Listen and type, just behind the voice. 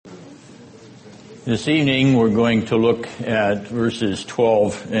This evening we're going to look at verses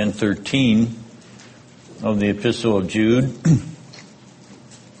 12 and 13 of the Epistle of Jude.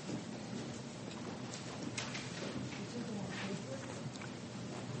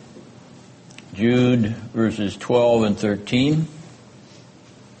 Jude verses 12 and 13.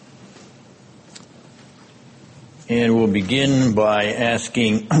 And we'll begin by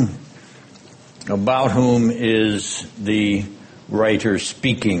asking about whom is the writer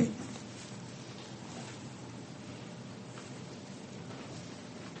speaking.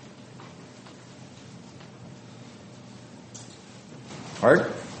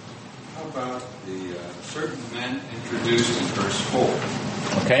 Art? How about the certain men introduced in verse 4?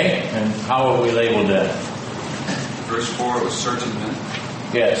 Okay, and how have we labeled that? Verse 4 was certain men.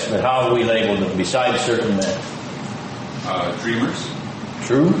 Yes, but how have we labeled them besides certain men? Dreamers.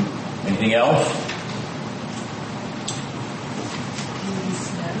 True. Anything else?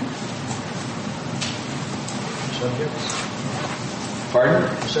 Subjects. Pardon?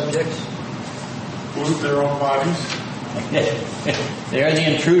 Subjects. With their own bodies. They're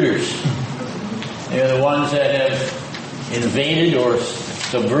the intruders. They're the ones that have invaded or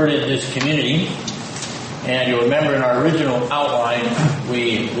subverted this community. And you'll remember in our original outline,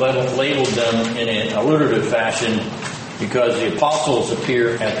 we labeled them in an alliterative fashion because the apostles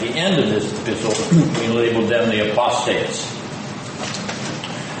appear at the end of this epistle. We labeled them the apostates.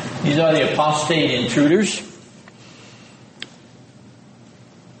 These are the apostate intruders.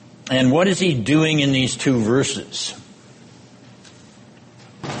 And what is he doing in these two verses?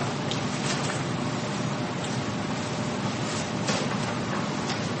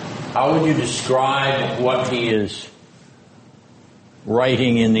 How would you describe what he is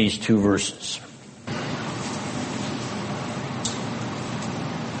writing in these two verses? A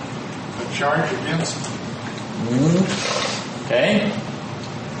charge against them. Okay.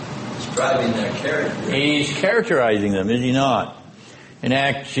 Describing their character. He's characterizing them, is he not? And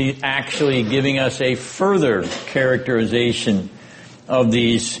actually giving us a further characterization of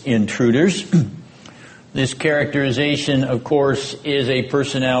these intruders. This characterization, of course, is a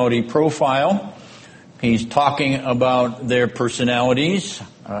personality profile. He's talking about their personalities,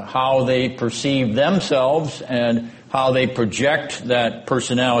 how they perceive themselves, and how they project that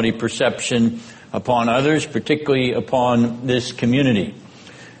personality perception upon others, particularly upon this community.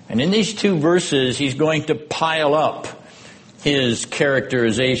 And in these two verses, he's going to pile up his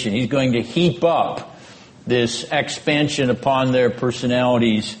characterization. He's going to heap up this expansion upon their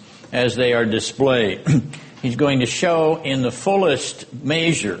personalities as they are displayed. He's going to show in the fullest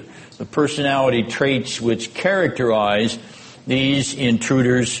measure the personality traits which characterize these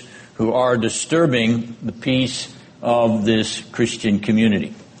intruders who are disturbing the peace of this Christian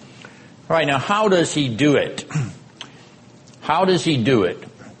community. All right, now how does he do it? How does he do it?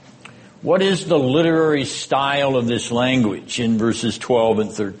 What is the literary style of this language in verses 12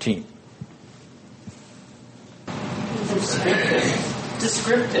 and 13?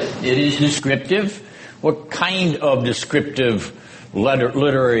 Descriptive. It is descriptive. What kind of descriptive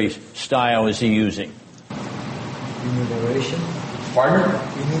literary style is he using? Enumeration. Pardon?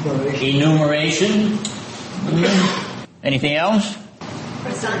 Enumeration. Anything else?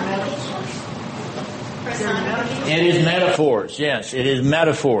 It is metaphors. Yes, it is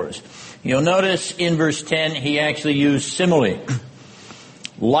metaphors. You'll notice in verse 10 he actually used simile.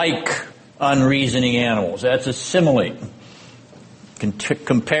 Like unreasoning animals. That's a simile.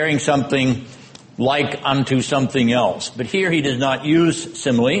 Comparing something like unto something else. But here he does not use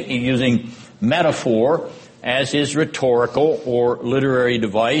simile. He's using metaphor as his rhetorical or literary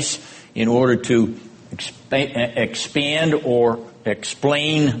device in order to expand or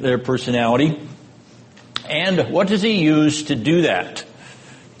explain their personality. And what does he use to do that?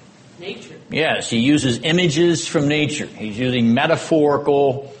 Nature. Yes, he uses images from nature. He's using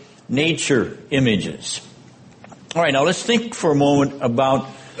metaphorical nature images. All right, now let's think for a moment about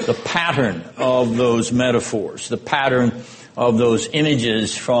the pattern of those metaphors, the pattern of those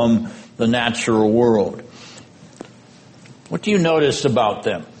images from the natural world. What do you notice about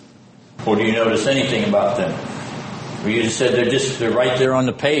them? Or do you notice anything about them? Well, you just said they're right there on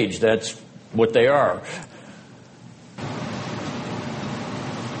the page. That's what they are.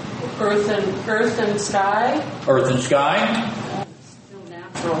 Earth and sky. Earth and sky. Still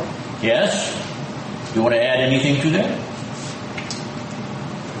natural. Yes. Do you want to add anything to that?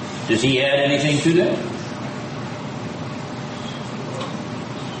 Does he add anything to that?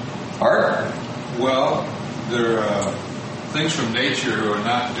 Art? Well, they're things from nature who are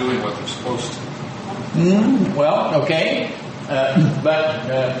not doing what they're supposed to. Well, okay. But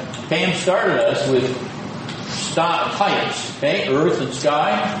Pam started us with types, okay? Earth and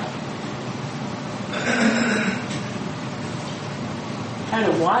sky. Kind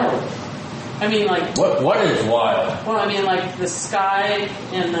of wild. I mean, like... What is wild? Well, I mean, like the sky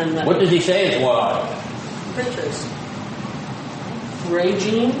and then the... What does he say is wild? Pictures.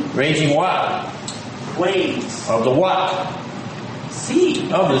 Raging. Raging what? Waves. Of the what?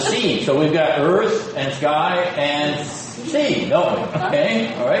 Sea. Of the sea. So we've got earth and sky and sea, don't we?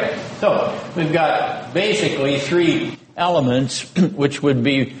 Okay, all right. So we've got basically three elements which would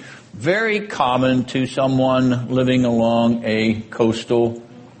be very common to someone living along a coastal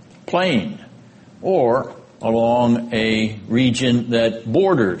plain or along a region that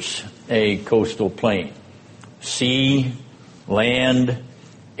borders a coastal plain. Sea, land,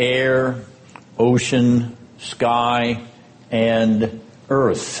 air, ocean, sky, and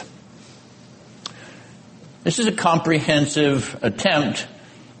earth. This is a comprehensive attempt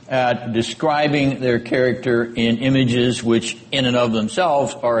at describing their character in images which in and of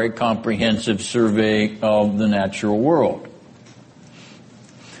themselves are a comprehensive survey of the natural world.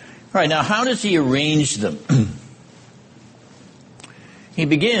 All right, now how does he arrange them? He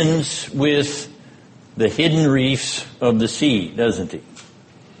begins with the hidden reefs of the sea, doesn't he?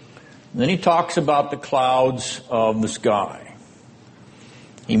 And then he talks about the clouds of the sky.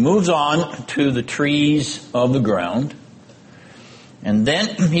 He moves on to the trees of the ground. And then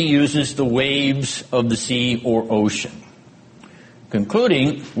he uses the waves of the sea or ocean,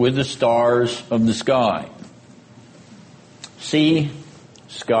 concluding with the stars of the sky. Sea,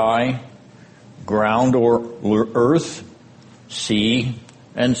 sky, ground or earth, sea,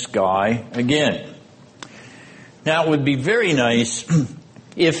 and sky again. Now it would be very nice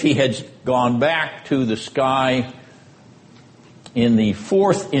if he had gone back to the sky in the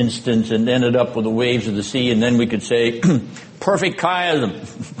fourth instance and ended up with the waves of the sea, and then we could say, perfect chiasm.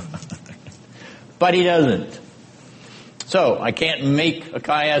 But he doesn't. So I can't make a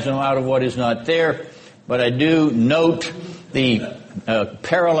chiasm out of what is not there, but I do note the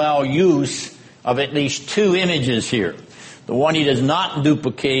parallel use of at least two images here. The one he does not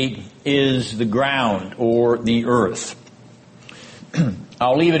duplicate is the ground or the earth.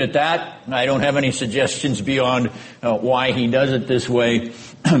 I'll leave it at that. I don't have any suggestions beyond why he does it this way.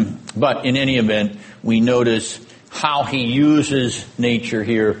 But in any event, we notice how he uses nature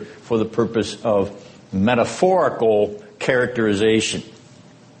here for the purpose of metaphorical characterization.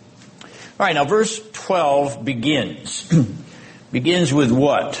 All right, now verse 12 begins. Begins with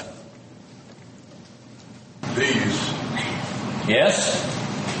what? These. Yes?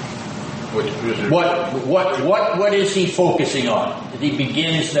 Which is it? What is he focusing on? He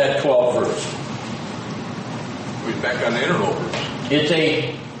begins that 12th verse. We're back on the interlopers. It's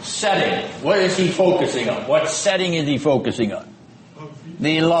a setting. What is he focusing on? What setting is he focusing on?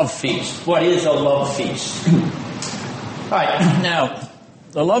 The love feast. What is a love feast? All right, now,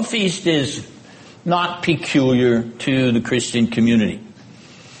 the love feast is not peculiar to the Christian community.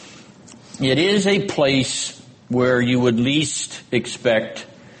 It is a place where you would least expect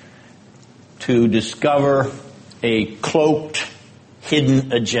to discover a cloaked,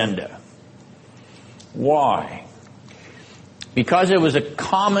 hidden agenda. Why? Because it was a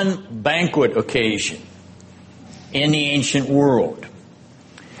common banquet occasion in the ancient world.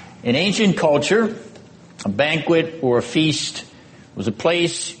 In ancient culture, a banquet or a feast was a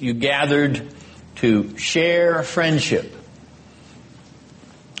place you gathered to share friendship,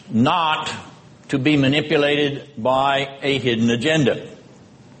 not to be manipulated by a hidden agenda.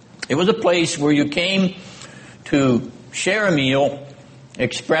 It was a place where you came to share a meal,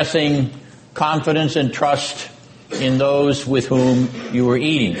 expressing confidence and trust in those with whom you were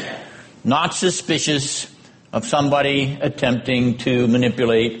eating, not suspicious of somebody attempting to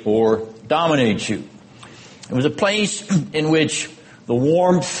manipulate or dominate you. It was a place in which the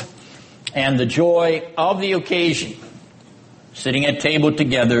warmth and the joy of the occasion, sitting at table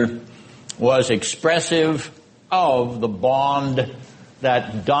together, was expressive of the bond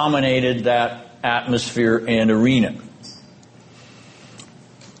that dominated that atmosphere and arena.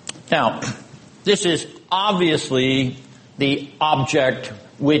 Now, this is obviously the object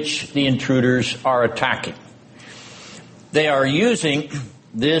which the intruders are attacking. They are using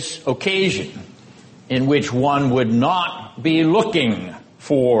this occasion in which one would not be looking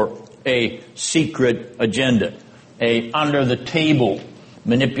for a secret agenda, a under-the-table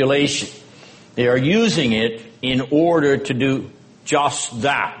manipulation. They are using it in order to do just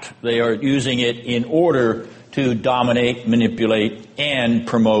that. They are using it in order to dominate, manipulate, and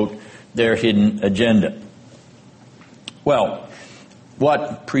promote their hidden agenda. Well,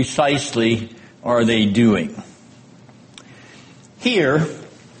 what precisely are they doing? Here,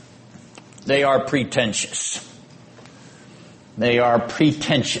 they are pretentious. They are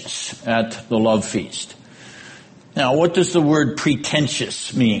pretentious at the love feast. Now, what does the word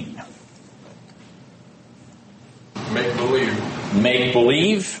pretentious mean? Make believe. Make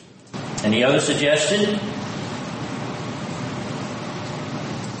believe. Any other suggestion?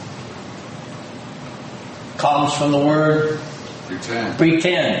 Comes from the word Pretend.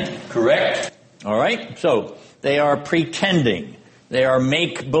 pretend, correct? All right, so they are pretending. They are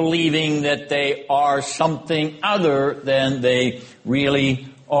make-believing that they are something other than they really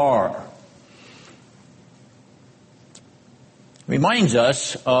are. Reminds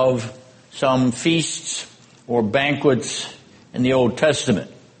us of some feasts or banquets in the Old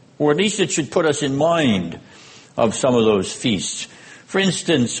Testament, or at least it should put us in mind of some of those feasts. For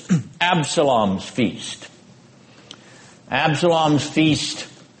instance, Absalom's feast. Absalom's feast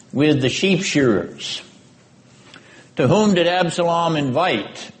with the sheep shearers. To whom did Absalom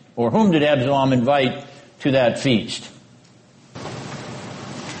invite, or whom did Absalom invite to that feast?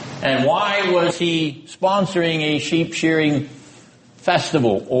 And why was he sponsoring a sheep shearing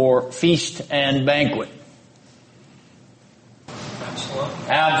festival or feast and banquet?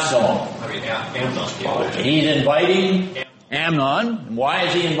 Absalom. Amnon. He's inviting Amnon. And why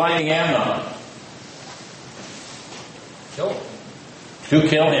is he inviting Amnon? Kill him. To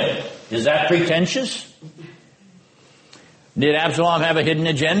kill him. Is that pretentious? Did Absalom have a hidden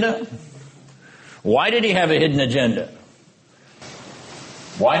agenda? Why did he have a hidden agenda?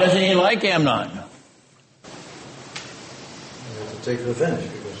 Why doesn't he like Amnon? He had to take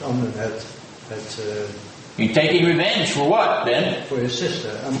revenge because Amnon had He's taking revenge for what, Ben? for his sister.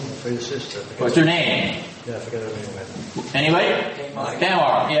 What's her name? Yeah, I forget her name right now. Anyway?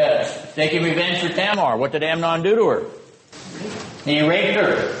 Tamar, yes. Taking revenge for Tamar. What did Amnon do to her? He raped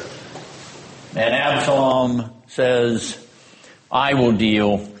her. And Absalom says, I will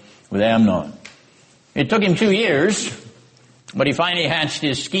deal with Amnon. It took him 2 years, but he finally hatched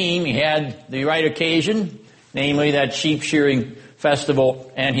his scheme. He had the right occasion, namely that sheep shearing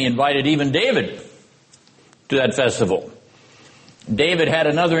festival, and he invited even David to that festival. David had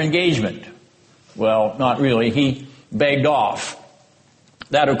another engagement. Well, not really. He begged off.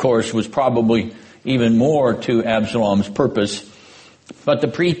 That, of course, was probably even more to Absalom's purpose. But the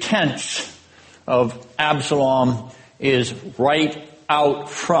pretense of Absalom is right out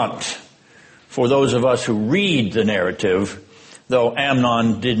front for those of us who read the narrative, though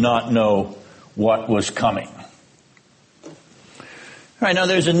Amnon did not know what was coming. All right, now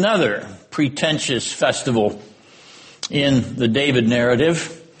there's another pretentious festival in the David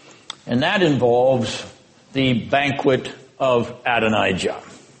narrative, and that involves the banquet of Adonijah.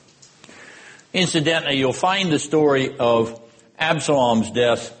 Incidentally, you'll find the story of Absalom's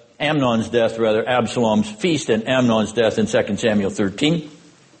death, Absalom's feast and Amnon's death in 2 Samuel 13.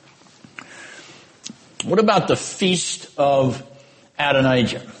 What about the feast of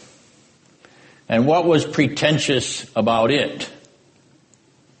Adonijah? And what was pretentious about it?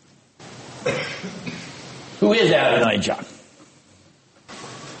 Who is Adonijah?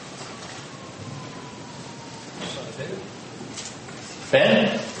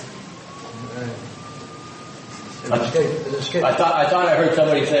 Ben? I thought I heard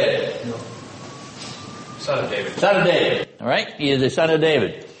somebody say it. No. Son of David. Son of David. All right? He is the son of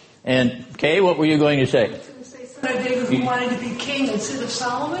David. And Kay, what were you going to say? I was going to say son of David who wanted to be king instead of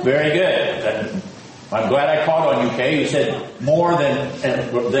Solomon. Very good. I'm glad I caught on you, Kay. You said more than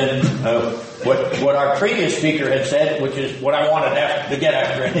what our previous speaker had said, which is what I wanted to get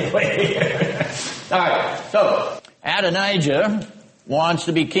after anyway. All right. So Adonijah wants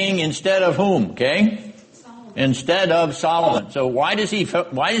to be king instead of whom? Okay. Instead of Solomon. So why does he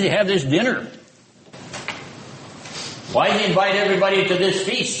have this dinner? Why does he invite everybody to this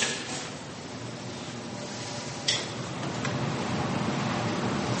feast?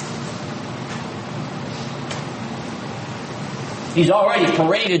 He's already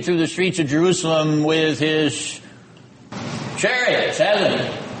paraded through the streets of Jerusalem with his chariots, hasn't he?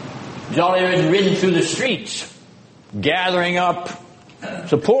 He's already ridden through the streets, gathering up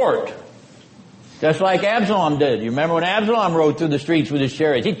support. Just like Absalom did. You remember when Absalom rode through the streets with his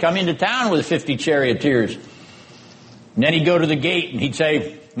chariots? He'd come into town with 50 charioteers. And then he'd go to the gate and he'd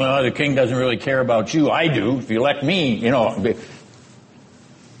say, well, the king doesn't really care about you. I do. If you elect me, you know.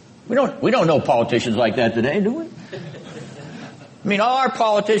 We don't know politicians like that today, do we? I mean, all our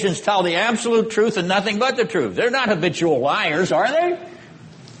politicians tell the absolute truth and nothing but the truth. They're not habitual liars, are they?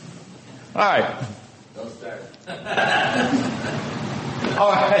 All right. Don't start.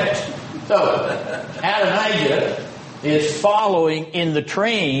 All right. So, Adonijah is following in the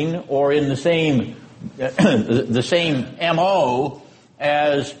train or in the same MO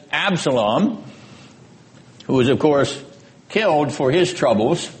as Absalom, who is, of course, killed for his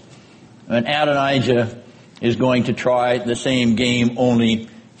troubles. And Adonijah is going to try the same game, only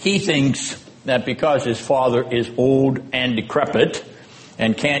he thinks that because his father is old and decrepit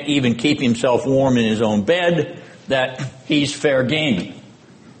and can't even keep himself warm in his own bed, that he's fair game.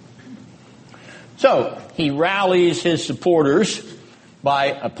 So he rallies his supporters by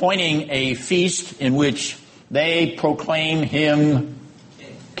appointing a feast in which they proclaim him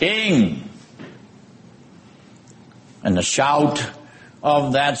king. And the shout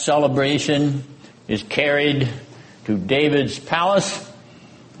of that celebration is carried to David's palace.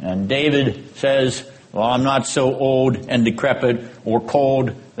 And David says, well, I'm not so old and decrepit or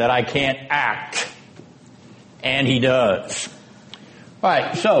cold that I can't act. And he does. All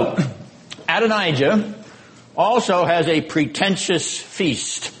right, so Adonijah also has a pretentious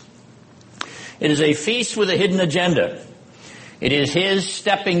feast. It is a feast with a hidden agenda. It is his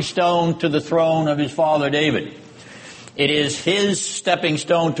stepping stone to the throne of his father David. It is his stepping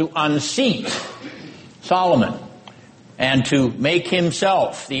stone to unseat Solomon and to make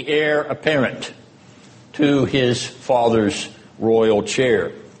himself the heir apparent to his father's royal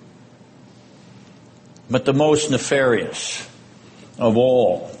chair. But the most nefarious of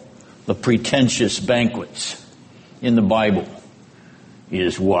all the pretentious banquets in the Bible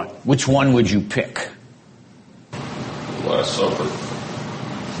is what? Which one would you pick? Last Supper.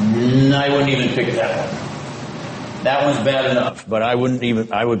 I wouldn't even pick that one. That one's bad enough, but I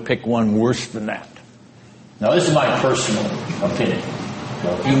would pick one worse than that. Now, this is my personal opinion.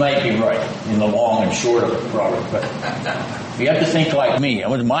 You might be right in the long and short of it, Robert, but you have to think like me. It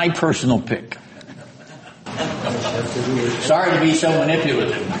was my personal pick. Sorry to be so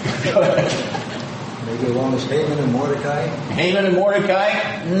manipulative. Maybe along with Haman and Mordecai? Haman and Mordecai?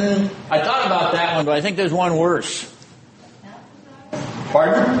 I thought about that one, but I think there's one worse.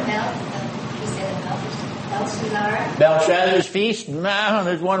 Pardon? Belshazzar's feast? No,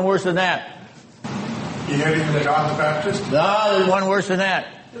 there's one worse than that. You heard even the John the Baptist? No, there's one worse than that.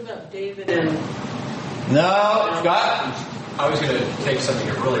 What about David and... No, Scott? I was going to take something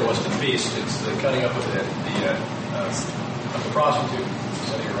that really wasn't a feast. It's the cutting up of the prostitute.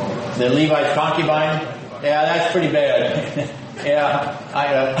 Setting her all around. The Levite's concubine? Yeah, that's pretty bad. Yeah,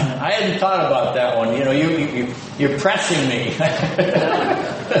 I hadn't thought about that one. You know, you're pressing me.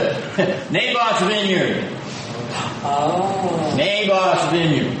 Naboth's vineyard. Oh. Naboth's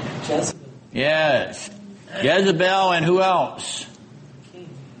vineyard. Jezebel. Yes. Jezebel and who else?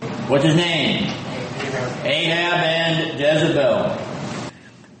 What's his name? Ahab and Jezebel.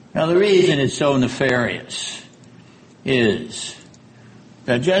 Now the reason it's so nefarious is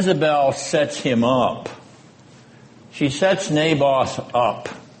that Jezebel sets him up. She sets Naboth up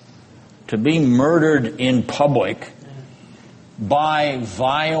to be murdered in public by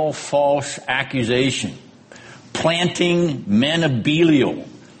vile false accusation, planting men of Belial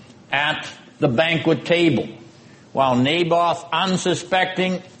at the banquet table, while Naboth,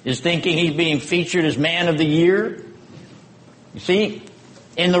 unsuspecting, is thinking he's being featured as man of the year. You see,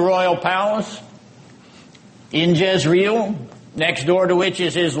 in the royal palace, in Jezreel, next door to which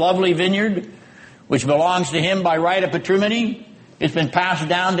is his lovely vineyard, which belongs to him by right of patrimony. It's been passed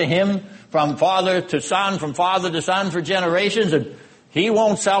down to him from father to son for generations, and he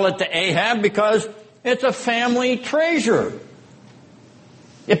won't sell it to Ahab because it's a family treasure.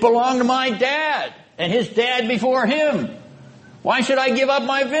 It belonged to my dad and his dad before him. Why should I give up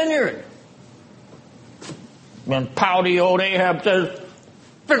my vineyard? When pouty old Ahab says,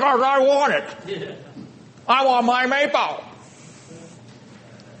 because I want it. I want my maple.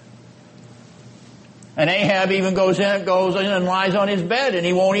 And Ahab even goes in and lies on his bed and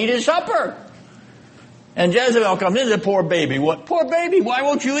he won't eat his supper. And Jezebel comes in and says, poor baby. What? Poor baby, why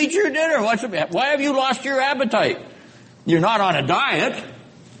won't you eat your dinner? Why have you lost your appetite? You're not on a diet.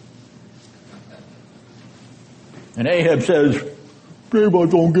 And Ahab says,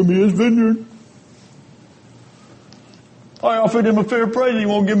 Naboth won't give me his vineyard. I offered him a fair price, he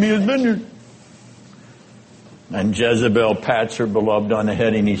won't give me his vineyard. And Jezebel pats her beloved on the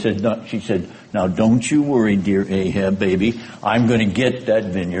head and she said, now don't you worry, dear Ahab, baby. I'm going to get that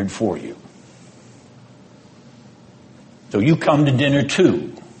vineyard for you. So you come to dinner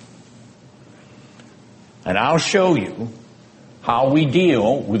too. And I'll show you how we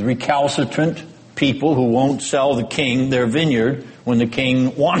deal with recalcitrant people who won't sell the king their vineyard when the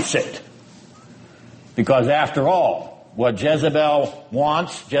king wants it. Because after all, what Jezebel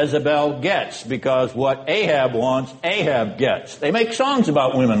wants, Jezebel gets. Because what Ahab wants, Ahab gets. They make songs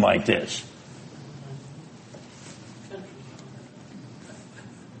about women like this.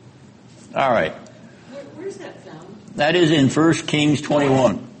 All right. Where's that found? That is in 1 Kings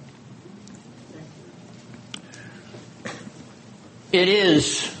 21. It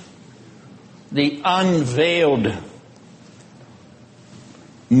is the unveiled,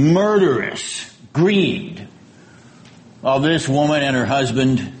 murderous greed of this woman and her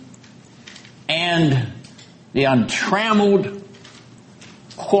husband, and the untrammeled,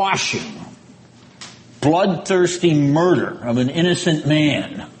 quashing, bloodthirsty murder of an innocent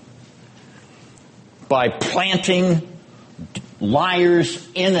man by planting liars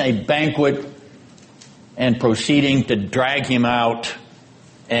in a banquet and proceeding to drag him out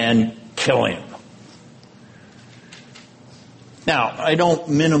and kill him. Now, I don't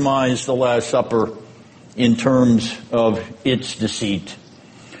minimize the Last Supper in terms of its deceit,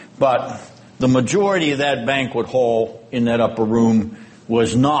 but the majority of that banquet hall in that upper room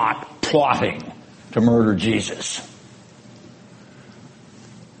was not plotting to murder Jesus.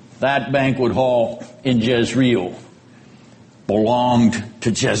 That banquet hall in Jezreel belonged to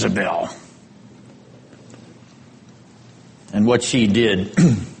Jezebel. And what she did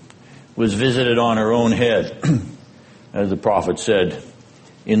was visited on her own head, as the prophet said,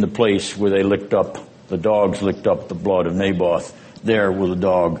 in the place where the dogs licked up the blood of Naboth. There will the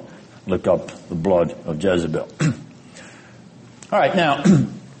dog lick up the blood of Jezebel. All right, now,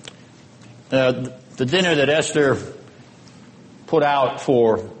 the dinner that Esther put out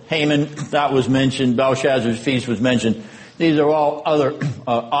for Haman, that was mentioned. Belshazzar's feast was mentioned. These are all other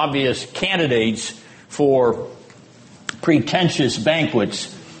obvious candidates for pretentious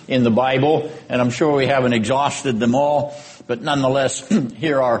banquets in the Bible, and I'm sure we haven't exhausted them all, but nonetheless,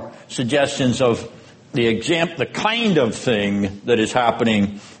 here are suggestions of the kind of thing that is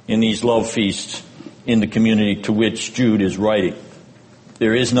happening in these love feasts in the community to which Jude is writing.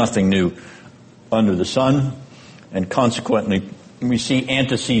 There is nothing new under the sun, and consequently, we see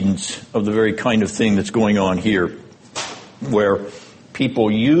antecedents of the very kind of thing that's going on here, where people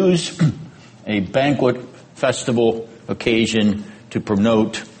use a banquet festival occasion to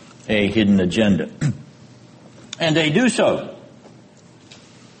promote a hidden agenda. And they do so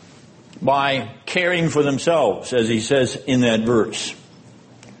by caring for themselves, as he says in that verse.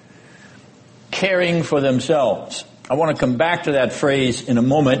 Caring for themselves. I want to come back to that phrase in a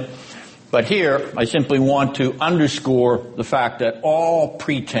moment, but here I simply want to underscore the fact that all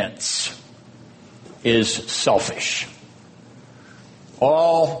pretense is selfish.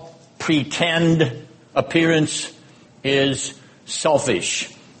 All pretend appearance is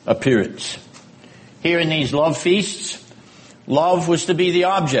selfish appearance. Here in these love feasts, love was to be the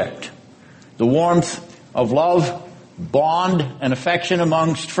object. The warmth of love, bond, and affection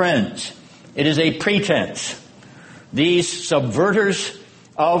amongst friends. It is a pretense. These subverters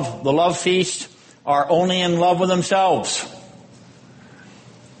of the love feast are only in love with themselves.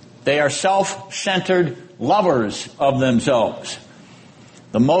 They are self-centered lovers of themselves.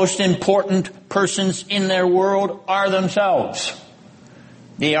 The most important persons in their world are themselves.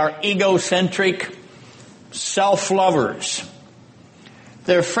 They are egocentric self-lovers.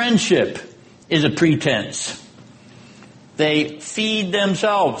 Their friendship is a pretense. They feed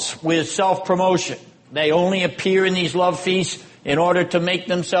themselves with self-promotion. They only appear in these love feasts in order to make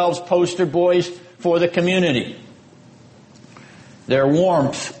themselves poster boys for the community. Their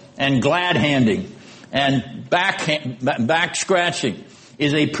warmth and glad-handing and back scratching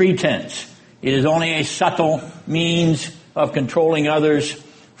is a pretense. It is only a subtle means of controlling others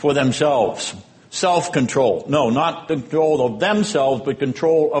for themselves. Self-control. No, not control of themselves, but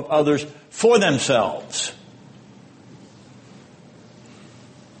control of others for themselves.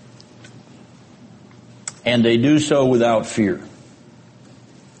 And they do so without fear.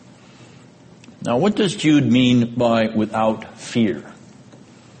 Now, what does Jude mean by without fear?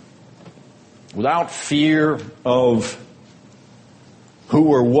 Without fear of who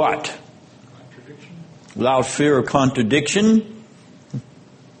or what? Contradiction. Without fear of contradiction?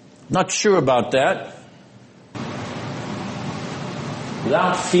 Not sure about that.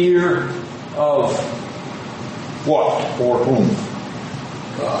 Without fear of what or whom?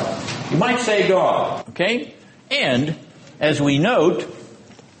 God. You might say God, okay? And, as we note,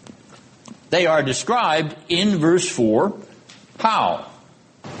 they are described in verse 4. How?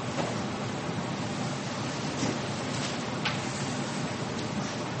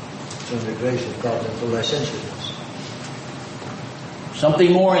 Through the grace of God and full licentiousness.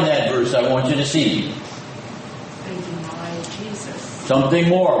 Something more in that verse I want you to see. They deny Jesus. Something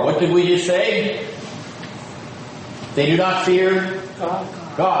more. What did we just say? They do not fear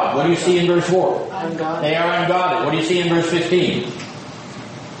God. What do you see in verse 4? Ungodly. They are ungodly. What do you see in verse 15?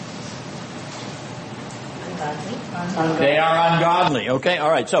 They are ungodly. Okay,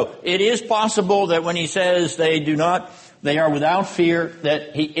 all right. So it is possible that when he says they are without fear,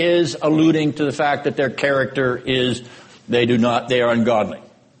 that he is alluding to the fact that their character is they are ungodly.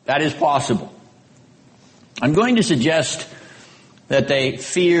 That is possible. I'm going to suggest that they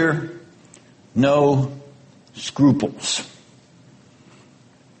fear no scruples.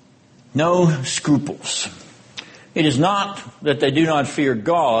 No scruples. It is not that they do not fear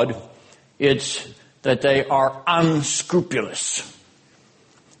God, it's that they are unscrupulous.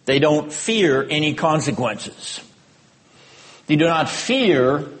 They don't fear any consequences. They do not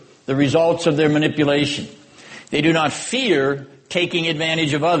fear the results of their manipulation. They do not fear taking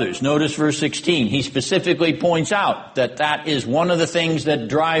advantage of others. Notice verse 16. He specifically points out that that is one of the things that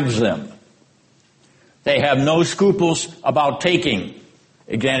drives them. They have no scruples about taking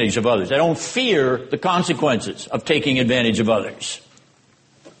advantage of others. They don't fear the consequences of taking advantage of others.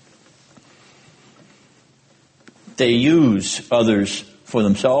 They use others for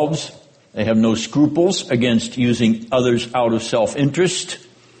themselves. They have no scruples against using others out of self-interest,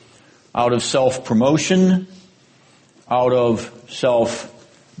 out of self-promotion, out of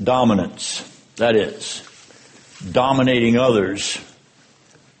self-dominance. That is, dominating others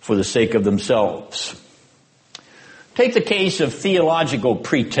for the sake of themselves. Take the case of theological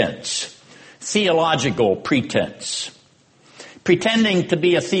pretense. Theological pretense. Pretending to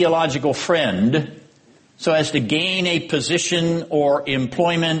be a theological friend so as to gain a position or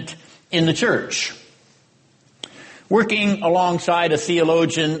employment in the church. Working alongside a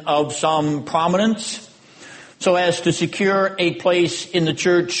theologian of some prominence so as to secure a place in the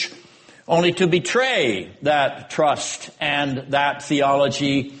church, only to betray that trust and that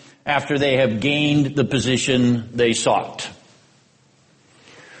theology after they have gained the position they sought.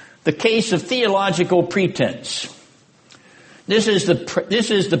 The case of theological pretense. This is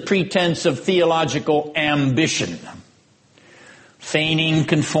the pretense of theological ambition, feigning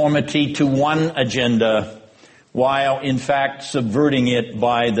conformity to one agenda while in fact subverting it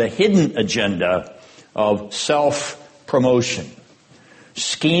by the hidden agenda of self-promotion.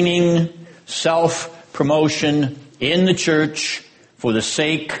 Scheming self-promotion in the church for the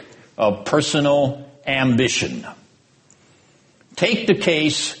sake of personal ambition. Take the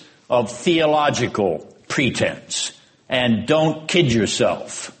case of theological pretense and don't kid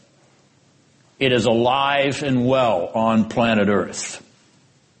yourself. It is alive and well on planet Earth.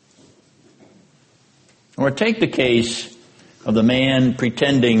 Or take the case of the man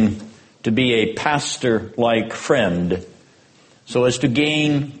pretending to be a pastor-like friend so as to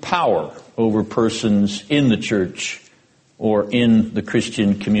gain power over persons in the church or in the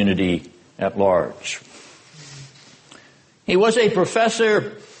Christian community at large. He was a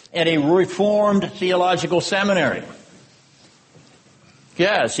professor at a Reformed Theological Seminary.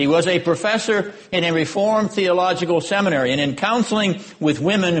 Yes, he was a professor in a Reformed Theological Seminary, and in counseling with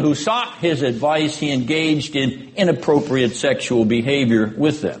women who sought his advice, he engaged in inappropriate sexual behavior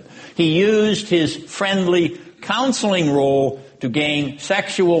with them. He used his friendly counseling role to gain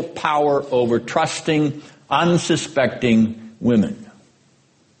sexual power over trusting, unsuspecting women.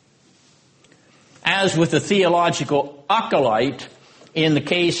 As with the theological acolyte, in the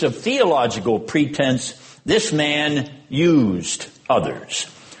case of theological pretense, this man used others.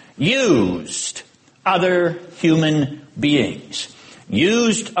 Used other human beings.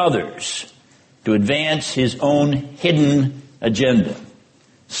 Used others to advance his own hidden agenda.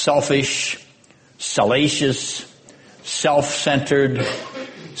 Selfish, salacious, self-centered,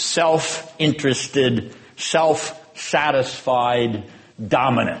 self-interested, self-satisfied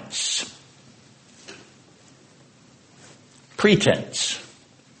dominance. Pretense.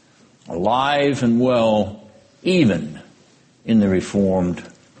 Alive and well, even in the Reformed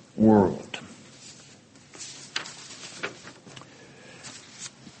world.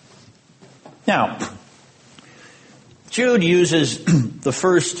 Now, Jude uses the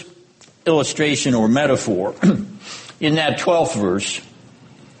first illustration or metaphor in that 12th verse,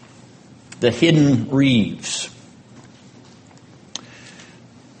 the hidden reeds.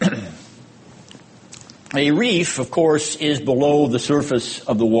 A reef, of course, is below the surface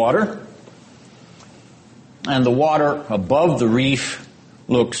of the water, and the water above the reef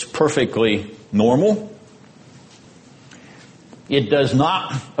looks perfectly normal. It does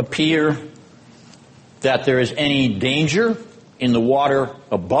not appear that there is any danger in the water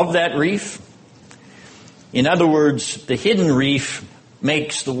above that reef. In other words, the hidden reef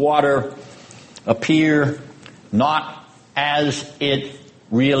makes the water appear not as it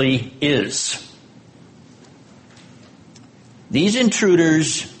really is. These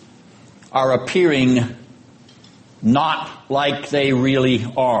intruders are appearing not like they really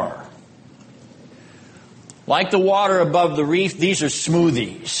are. Like the water above the reef, these are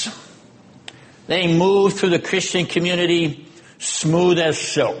smoothies. They move through the Christian community smooth as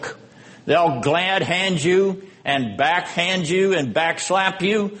silk. They'll glad hand you and backhand you and backslap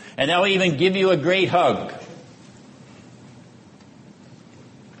you, and they'll even give you a great hug.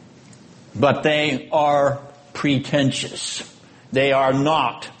 But they are pretentious. They are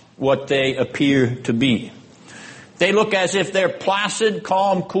not what they appear to be. They look as if they're placid,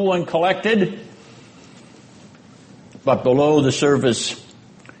 calm, cool, and collected. But below the surface,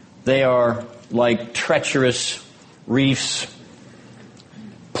 they are like treacherous reefs,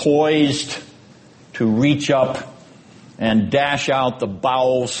 poised to reach up and dash out the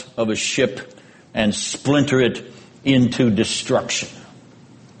bowels of a ship and splinter it into destruction.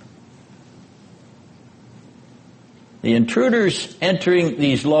 The intruders entering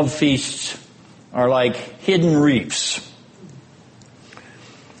these love feasts are like hidden reefs.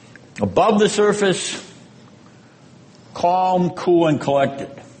 Above the surface, calm, cool, and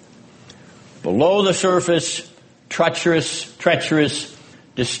collected. Below the surface, treacherous,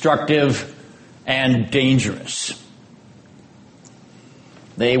 destructive, and dangerous.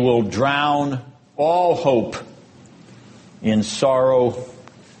 They will drown all hope in sorrow,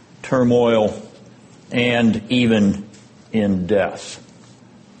 turmoil, and even in death.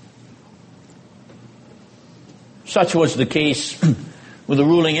 Such was the case with the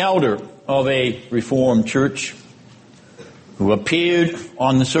ruling elder of a Reformed church who appeared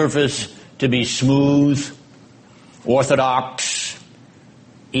on the surface to be smooth, orthodox,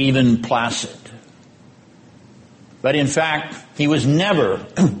 even placid. But in fact, he was never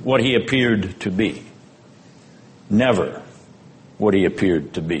what he appeared to be. Never what he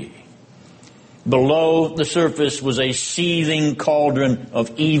appeared to be. Below the surface was a seething cauldron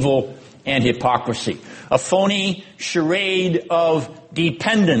of evil and hypocrisy. A phony charade of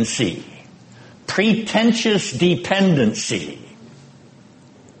dependency. Pretentious dependency.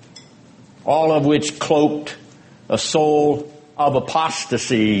 All of which cloaked a soul of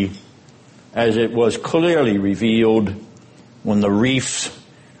apostasy, as it was clearly revealed when the reefs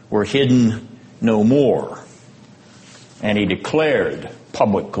were hidden no more. And he declared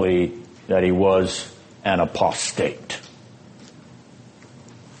publicly that he was an apostate.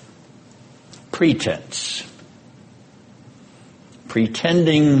 Pretense.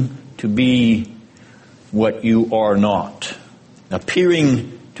 Pretending to be what you are not.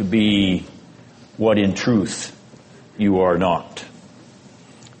 Appearing to be what in truth you are not.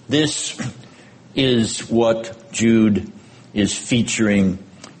 This is what Jude is featuring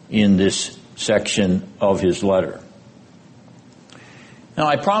in this section of his letter. Now,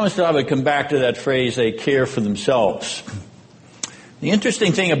 I promised that I would come back to that phrase, they care for themselves. The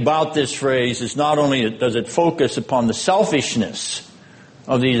interesting thing about this phrase is not only does it focus upon the selfishness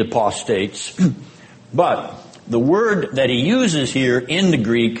of these apostates, but the word that he uses here in the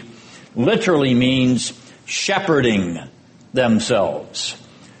Greek literally means shepherding themselves.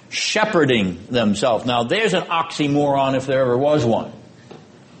 Shepherding themselves. Now, there's an oxymoron if there ever was one.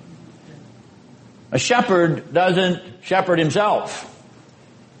 A shepherd doesn't shepherd himself.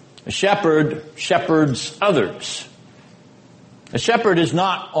 A shepherd shepherds others. A shepherd is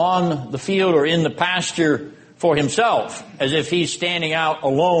not on the field or in the pasture for himself, as if he's standing out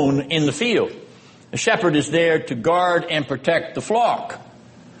alone in the field. A shepherd is there to guard and protect the flock.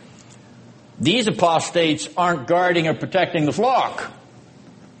 These apostates aren't guarding or protecting the flock.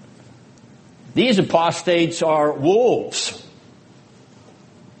 These apostates are wolves.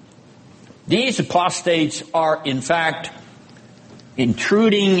 These apostates are, in fact,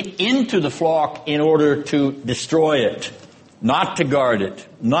 intruding into the flock in order to destroy it, not to guard it,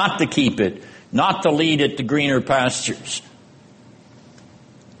 not to keep it, not to lead it to greener pastures.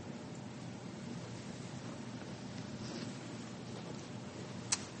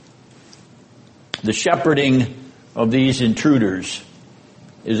 The shepherding of these intruders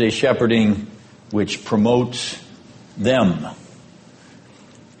is a shepherding which promotes them.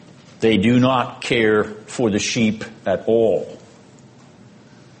 They do not care for the sheep at all.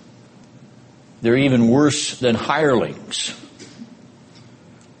 They're even worse than hirelings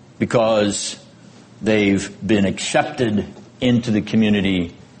because they've been accepted into the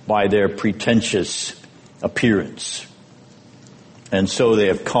community by their pretentious appearance. And so they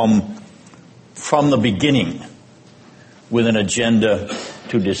have come from the beginning with an agenda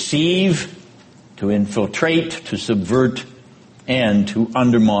to deceive, to infiltrate, to subvert, and to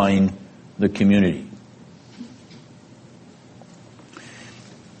undermine the community.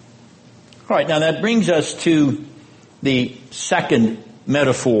 All right, now that brings us to the second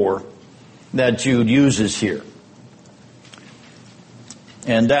metaphor that Jude uses here.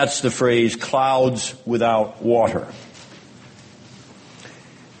 And that's the phrase, clouds without water.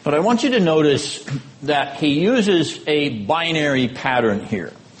 But I want you to notice that he uses a binary pattern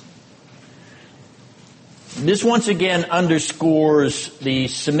here. This once again underscores the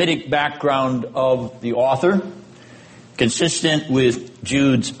Semitic background of the author, consistent with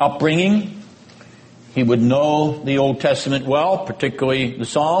Jude's upbringing. He would know the Old Testament well, particularly the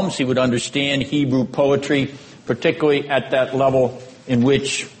Psalms. He would understand Hebrew poetry, particularly at that level in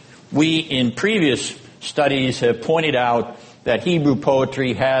which we in previous studies have pointed out that Hebrew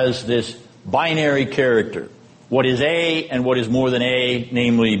poetry has this binary character. What is A and what is more than A,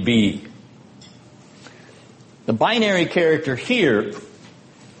 namely B. The binary character here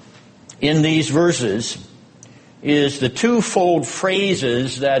in these verses is the twofold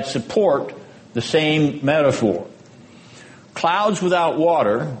phrases that support the same metaphor. Clouds without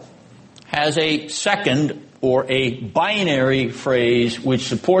water has a second or a binary phrase which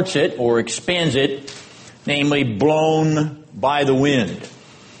supports it or expands it, namely blown by the wind.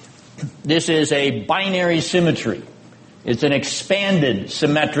 This is a binary symmetry. It's an expanded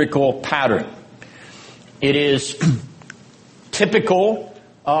symmetrical pattern. It is typical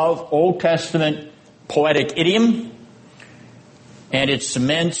of Old Testament poetic idiom, and it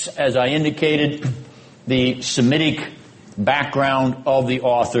cements, as I indicated, the Semitic background of the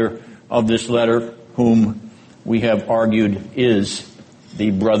author of this letter, whom we have argued is the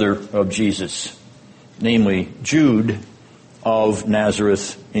brother of Jesus, namely Jude of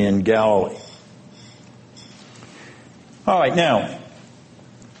Nazareth in Galilee. All right, now,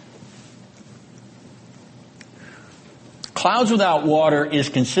 clouds without water is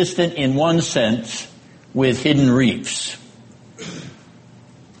consistent in one sense with hidden reefs.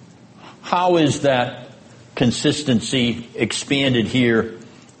 How is that consistency expanded here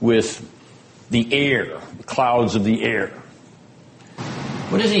with the air, the clouds of the air?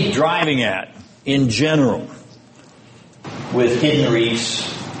 What is he driving at in general with hidden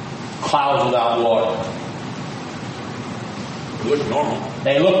reefs, clouds without water? They look normal.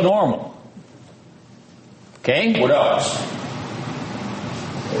 They look normal. Okay, what else?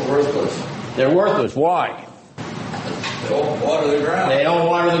 They're worthless. They're worthless. Why? They don't water the ground. They don't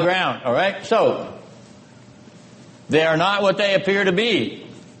water the ground. All right? So, they are not what they appear to be.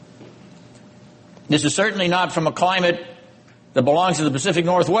 This is certainly not from a climate that belongs to the Pacific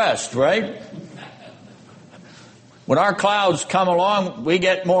Northwest, right? When our clouds come along, we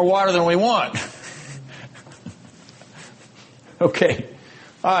get more water than we want. Okay.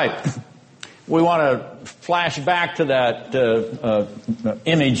 All right. We want to flash back to that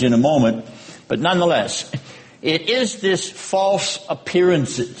image in a moment. But nonetheless, it is this false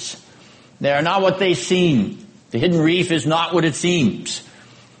appearances. They are not what they seem. The hidden reef is not what it seems.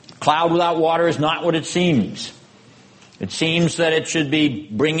 Cloud without water is not what it seems. It seems that it should be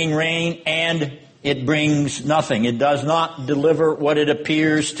bringing rain, and it brings nothing. It does not deliver what it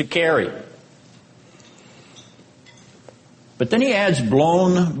appears to carry. But then he adds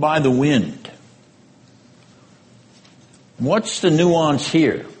blown by the wind. What's the nuance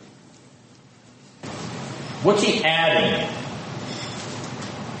here? What's he adding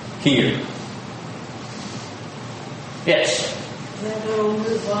here? Yes? That will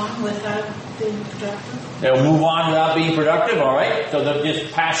move on without being productive. They'll move on without being productive, all right? So they'll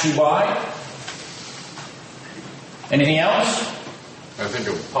just pass you by. Anything else? I think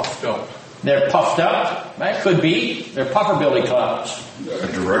of puffed up. They're puffed up. That could be. They're puffer-belly clouds. They're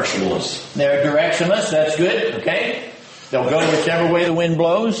directionless. They're directionless. That's good. Okay. They'll go whichever way the wind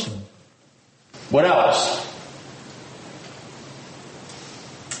blows. What else?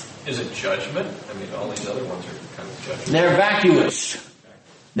 Is it judgment? I mean, all these other ones are kind of judgment. They're vacuous.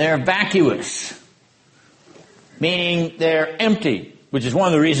 They're vacuous. Meaning they're empty, which is one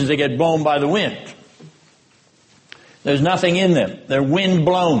of the reasons they get blown by the wind. There's nothing in them. They're wind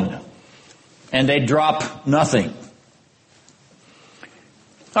blown. And they drop nothing.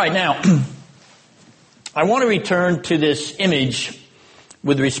 All right, now, I want to return to this image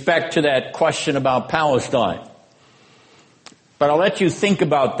with respect to that question about Palestine. But I'll let you think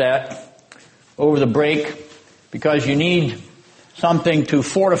about that over the break, because you need something to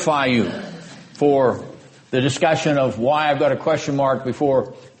fortify you for the discussion of why I've got a question mark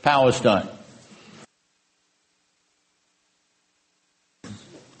before Palestine.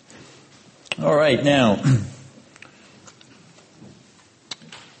 All right, now,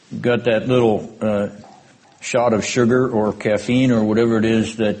 you've got that little shot of sugar or caffeine or whatever it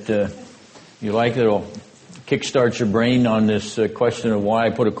is that you like that'll kickstart your brain on this question of why I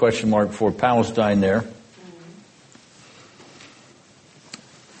put a question mark before Palestine there.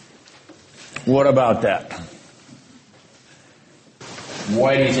 What about that?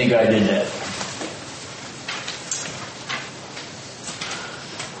 Why do you think I did that?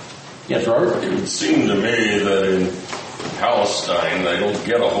 Yes, Robert? It would seem to me that in Palestine they don't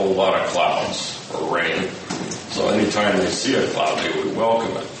get a whole lot of clouds or rain. So anytime they see a cloud, they would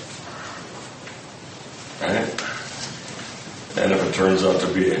welcome it. Right? And if it turns out to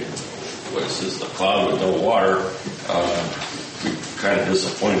be, what is this, a cloud with no water, be kind of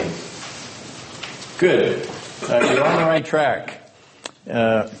disappointing. Good. You're on the right track.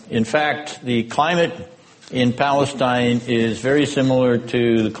 In fact, the climate in Palestine is very similar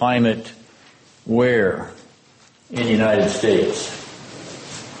to the climate where? In the United States.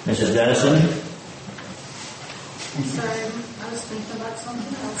 Mrs. Dennison? Sorry, I was thinking about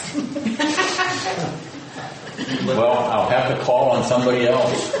something else. Well, I'll have to call on somebody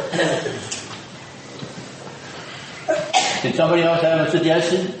else. Did somebody else have a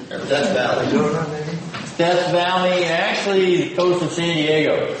suggestion? Death Valley. Death Valley, actually the coast of San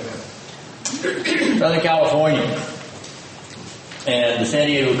Diego, Southern California, and the San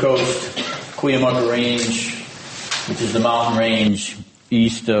Diego coast, Cuyamaca Range, which is the mountain range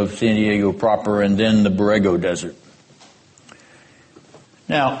east of San Diego proper, and then the Borrego Desert.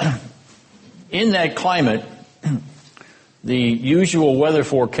 Now, in that climate, the usual weather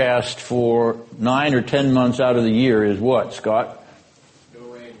forecast for 9 or 10 months out of the year is what, Scott? No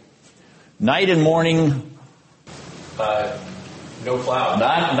rain. Night and morning. No clouds.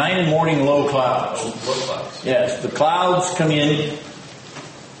 Night and morning, low clouds. Low clouds. Yes, the clouds come in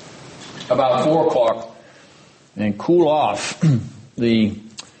about 4 o'clock and cool off the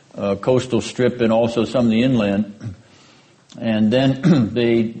coastal strip and also some of the inland. And then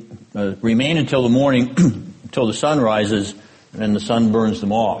they remain until the morning, until the sun rises, and then the sun burns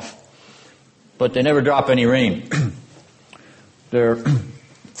them off. But they never drop any rain. They're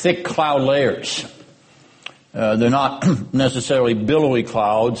thick cloud layers. They're not necessarily billowy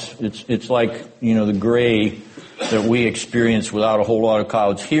clouds. It's like, the gray that we experience without a whole lot of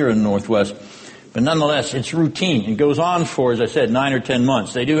clouds here in the Northwest. But nonetheless, it's routine. It goes on for, as I said, 9 or 10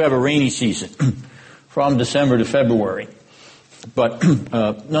 months. They do have a rainy season from December to February. But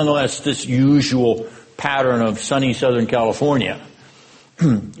nonetheless, this usual pattern of sunny Southern California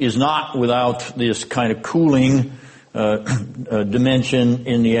is not without this kind of cooling dimension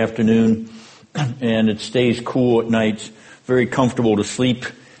in the afternoon, and it stays cool at night. Very comfortable to sleep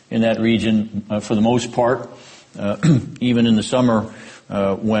in that region for the most part. Even in the summer,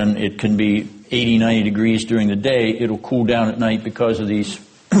 when it can be 80, 90 degrees during the day, it'll cool down at night because of these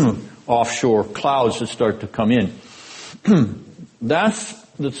offshore clouds that start to come in. That's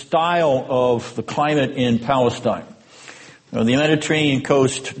the style of the climate in Palestine. The Mediterranean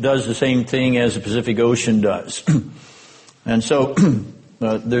coast does the same thing as the Pacific Ocean does. And so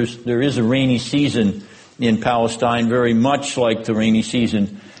there is a rainy season in Palestine, very much like the rainy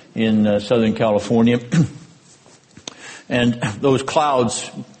season in Southern California. And those clouds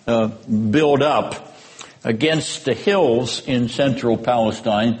build up against the hills in central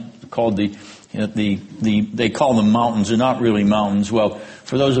Palestine, called they call them mountains. They're not really mountains. Well,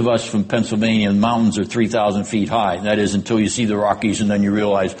 for those of us from Pennsylvania, the mountains are 3,000 feet high. That is until you see the Rockies, and then you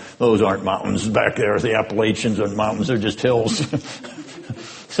realize those aren't mountains back there. The Appalachians are mountains. They're just hills.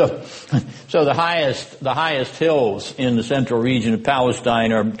 So the highest hills in the central region of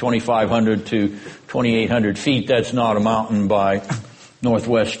Palestine are 2,500 to 2,800 feet. That's not a mountain by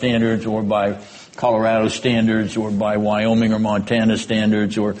Northwest standards, or by Colorado standards, or by Wyoming or Montana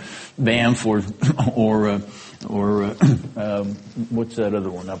standards, or Banff, or what's that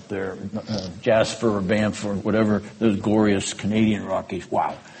other one up there? Jasper or Banff or whatever. Those glorious Canadian Rockies.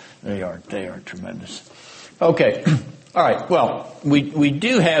 Wow, they are tremendous. Okay. All right, well, we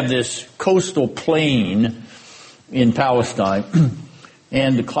do have this coastal plain in Palestine,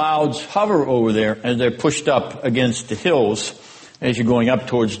 and the clouds hover over there, and they're pushed up against the hills as you're going up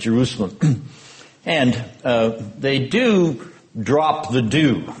towards Jerusalem. And they do drop the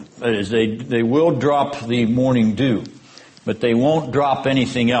dew. That is, they will drop the morning dew, but they won't drop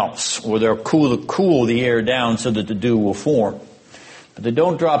anything else, or they'll cool the air down so that the dew will form. But they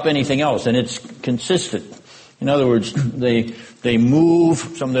don't drop anything else, and it's consistent. In other words, they move,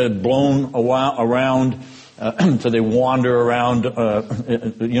 some of them blown around, so they wander around,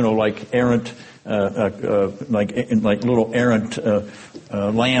 like errant, like little errant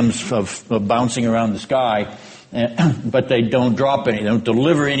lambs of bouncing around the sky, but they don't drop any, they don't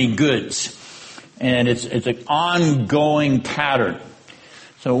deliver any goods, and it's an ongoing pattern.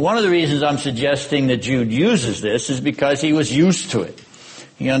 So one of the reasons I'm suggesting that Jude uses this is because he was used to it.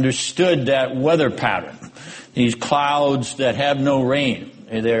 He understood that weather pattern. These clouds that have no rain,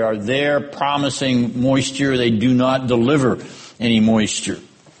 they are there promising moisture. They do not deliver any moisture.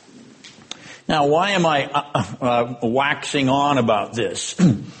 Now, why am I waxing on about this?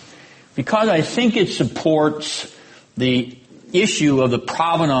 Because I think it supports the issue of the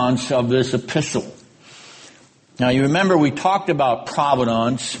provenance of this epistle. Now you remember we talked about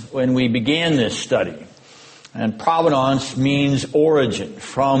provenance when we began this study. And provenance means origin.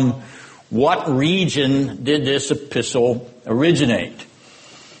 From what region did this epistle originate?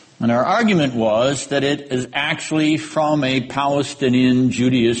 And our argument was that it is actually from a Palestinian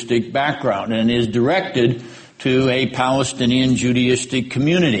Judaistic background and is directed to a Palestinian Judaistic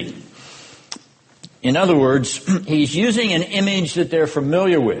community. In other words, he's using an image that they're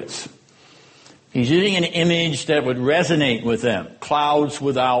familiar with. He's using an image that would resonate with them. Clouds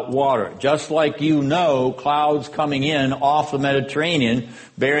without water. Just like you know, clouds coming in off the Mediterranean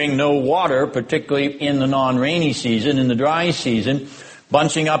bearing no water, particularly in the non-rainy season, in the dry season,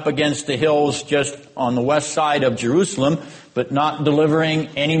 bunching up against the hills just on the west side of Jerusalem, but not delivering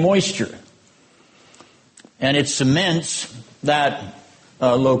any moisture. And it cements that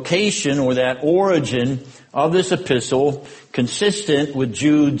location or that origin of this epistle consistent with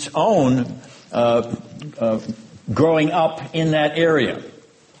Jude's own growing up in that area.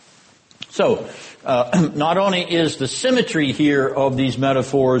 So, not only is the symmetry here of these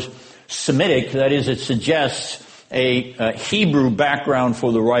metaphors Semitic, that is, it suggests a Hebrew background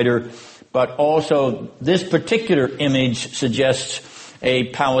for the writer, but also this particular image suggests a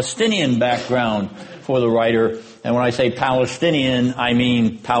Palestinian background for the writer. And when I say Palestinian, I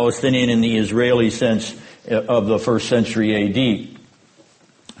mean Palestinian in the Israeli sense of the first century A.D.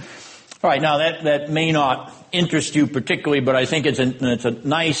 All right, now that may not interest you particularly, but I think it's a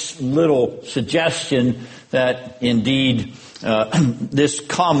nice little suggestion that indeed this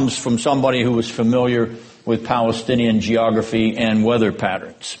comes from somebody who was familiar with Palestinian geography and weather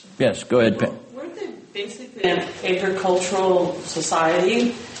patterns. Yes, go ahead, Pam. Weren't they basically an agricultural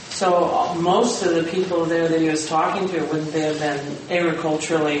society? So most of the people there that he was talking to, wouldn't they have been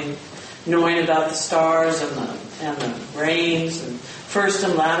agriculturally knowing about the stars and the rains and first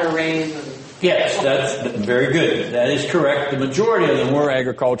and latter rains? Yes, that's very good. That is correct. The majority of them were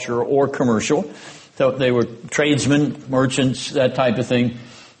agricultural or commercial. So they were tradesmen, merchants, that type of thing.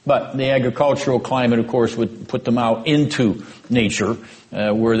 But the agricultural climate, of course, would put them out into nature,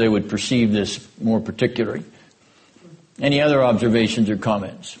 where they would perceive this more particularly. Any other observations or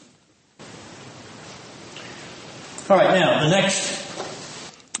comments? All right, now, the next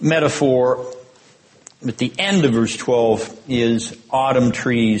metaphor at the end of verse 12 is autumn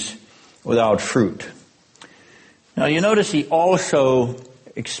trees without fruit. Now, you notice he also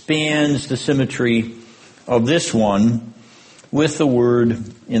expands the symmetry of this one with the word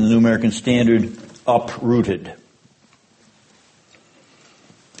in the New American Standard, uprooted.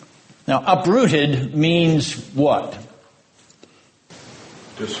 Now, uprooted means what?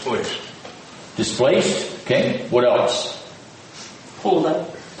 Displaced. Displaced? Okay. What else? Pulled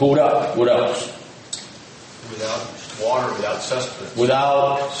up. Pulled up. What else? Without water, without sustenance.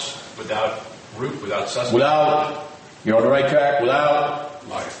 Without root, without sustenance. Without, you're on the right track, without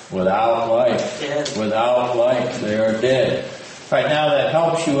Life. Without life. Dead. Without life, they are dead. Right, now that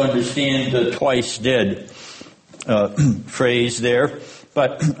helps you understand the twice dead phrase there.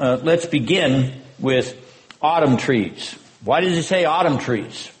 But let's begin with autumn trees. Why does he say autumn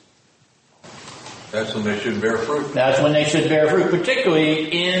trees? That's when they should bear fruit. That's when they should bear fruit, particularly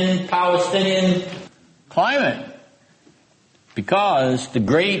in Palestinian climate. Because the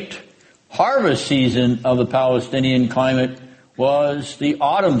great harvest season of the Palestinian climate was the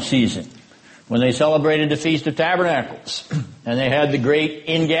autumn season, when they celebrated the Feast of Tabernacles. And they had the great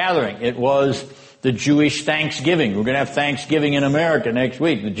ingathering. It was the Jewish Thanksgiving. We're going to have Thanksgiving in America next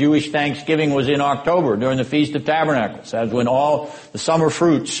week. The Jewish Thanksgiving was in October during the Feast of Tabernacles. That's when all the summer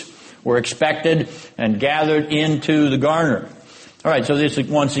fruits were expected and gathered into the garner. All right, so this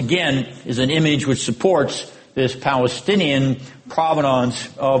once again is an image which supports this Palestinian provenance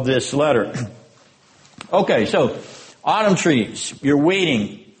of this letter. Okay, so autumn trees, you're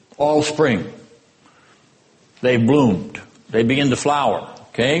waiting all spring. They've bloomed. They begin to flower,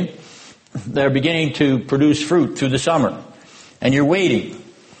 okay? They're beginning to produce fruit through the summer. And you're waiting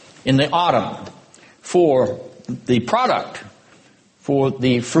in the autumn for the product, for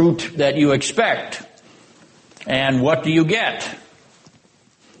the fruit that you expect. And what do you get?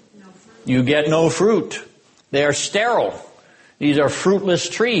 You get no fruit. They are sterile. These are fruitless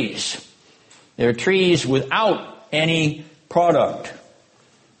trees. They're trees without any product.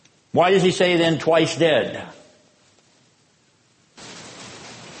 Why does he say then twice dead?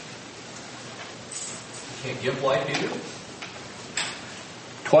 Can't give life either.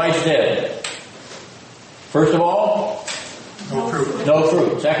 Twice dead. First of all, No fruit. no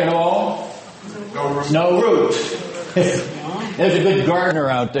fruit. Second of all, No root. no root. There's a good gardener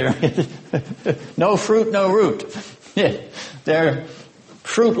out there. No fruit, no root. They're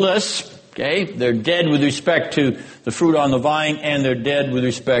fruitless Okay? They're dead with respect to the fruit on the vine, and they're dead with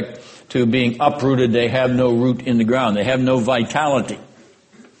respect to being uprooted. They have no root in the ground. They have no vitality.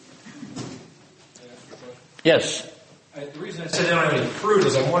 Yes? The reason I said they don't have any fruit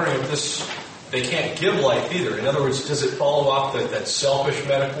is I'm wondering if they can't give life either. In other words, does it follow off that selfish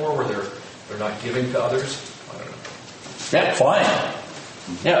metaphor where they're not giving to others? I don't know. Yeah, fine.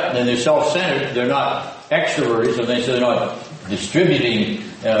 Yeah, then they're self-centered. They're not extroverts, so they're not distributing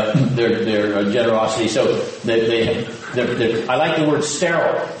their generosity. So they're I like the word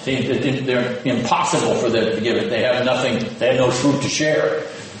sterile. See, they're impossible for them to give it. They have nothing. They have no fruit to share.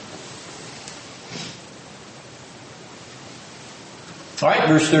 All right,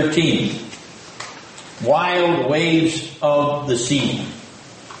 verse 13. Wild waves of the sea.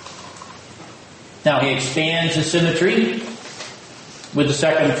 Now he expands the symmetry with the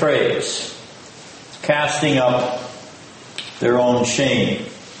second phrase. Casting up their own shame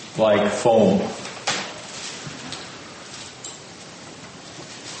like foam.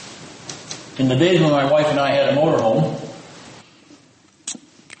 In the days when my wife and I had a motorhome,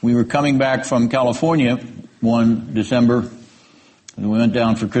 we were coming back from California one December, and we went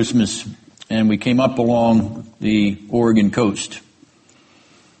down for Christmas, and we came up along the Oregon coast.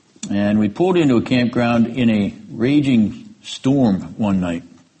 And we pulled into a campground in a raging storm one night.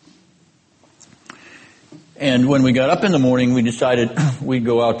 And when we got up in the morning, we decided we'd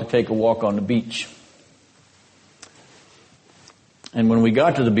go out to take a walk on the beach. And when we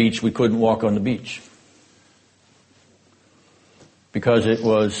got to the beach, we couldn't walk on the beach because it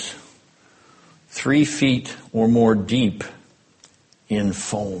was 3 feet or more deep in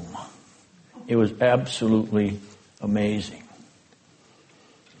foam. It was absolutely amazing.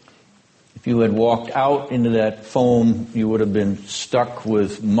 If you had walked out into that foam, you would have been stuck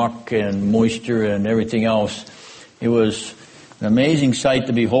with muck and moisture and everything else. It was an amazing sight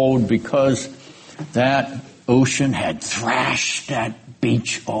to behold because that ocean had thrashed that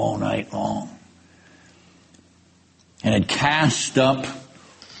beach all night long and had cast up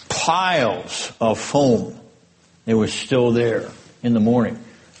piles of foam. They were still there in the morning.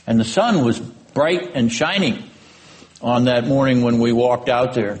 And the sun was bright and shining on that morning when we walked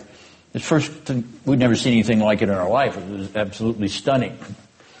out there. The first thing, we'd never seen anything like it in our life. It was absolutely stunning.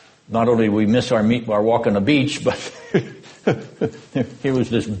 Not only did we miss our walk on the beach, but here was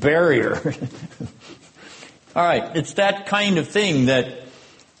this barrier. All right, it's that kind of thing that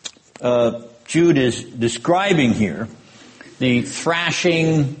Jude is describing here. The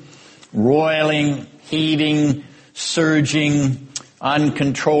thrashing, roiling, heaving, surging,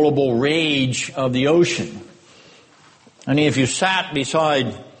 uncontrollable rage of the ocean. I mean, if you sat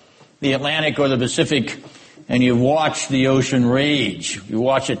beside the Atlantic or the Pacific and you watch the ocean rage, you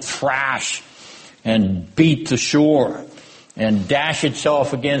watch it thrash and beat the shore and dash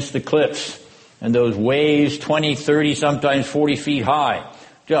itself against the cliffs, and those waves 20, 30, sometimes 40 feet high,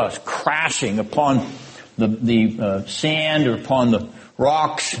 just crashing upon the sand or upon the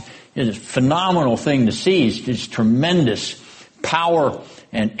rocks. It's a phenomenal thing to see. It's just tremendous power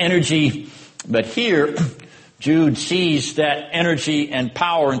and energy. But here, Jude sees that energy and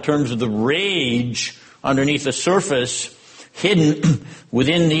power in terms of the rage underneath the surface hidden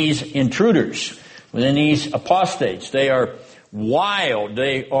within these intruders, within these apostates. They are wild.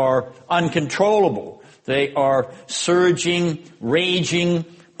 They are uncontrollable. They are surging, raging,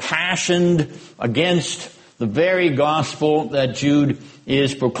 passioned against the very gospel that Jude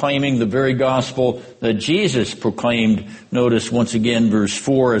is proclaiming, the very gospel that Jesus proclaimed. Notice once again verse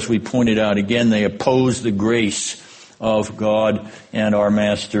 4, as we pointed out again, they oppose the grace of God and our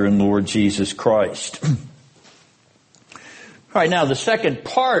Master and Lord Jesus Christ. All right, now the second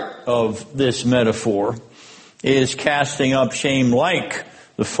part of this metaphor is casting up shame like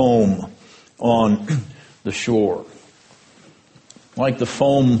the foam on the shore. Like the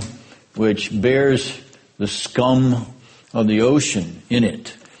foam which bears the scum of the ocean in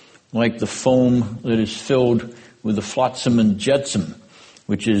it. Like the foam that is filled with the flotsam and jetsam,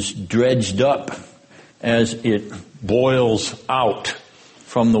 which is dredged up as it boils out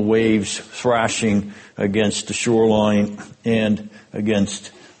from the waves thrashing against the shoreline and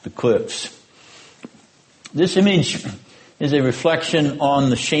against the cliffs. This image is a reflection on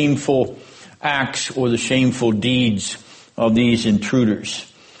the shameful acts or the shameful deeds of these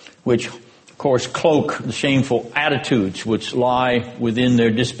intruders, which of course cloak the shameful attitudes which lie within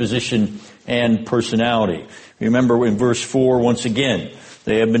their disposition and personality. Remember in verse 4 once again,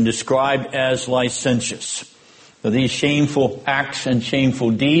 they have been described as licentious. So these shameful acts and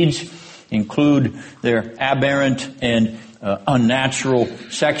shameful deeds include their aberrant and unnatural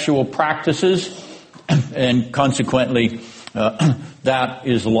sexual practices, and consequently that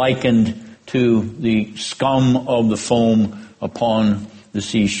is likened to the scum of the foam upon the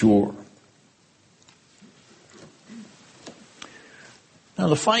seashore. Now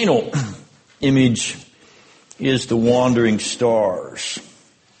the final image is the wandering stars.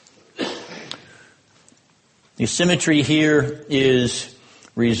 The symmetry here is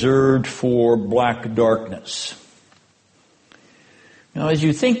reserved for black darkness. Now, as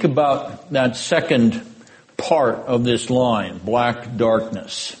you think about that second part of this line, black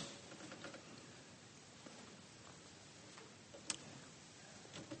darkness,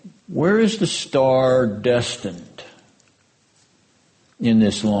 where is the star destined in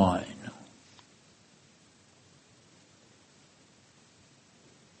this line?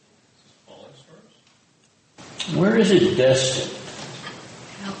 Where is it destined?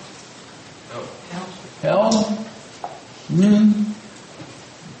 Hell?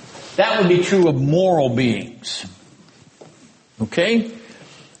 That would be true of moral beings. Okay?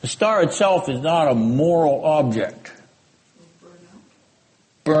 The star itself is not a moral object.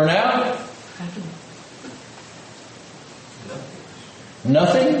 Burn out?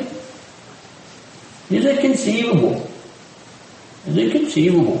 Nothing? Is it conceivable? Is it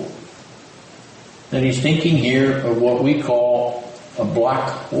conceivable that he's thinking here of what we call a black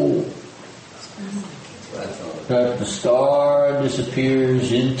hole? That the star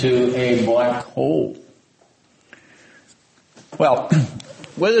disappears into a black hole. Well,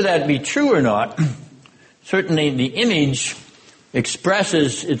 whether that be true or not, certainly the image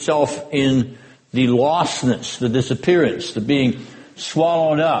expresses itself in the lostness, the disappearance, the being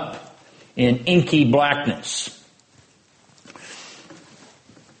swallowed up in inky blackness.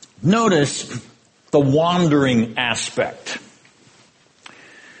 Notice the wandering aspect.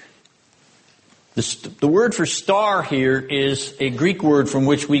 The word for star here is a Greek word from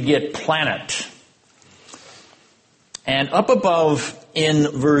which we get planet. And up above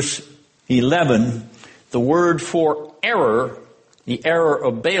in verse 11, the word for error, the error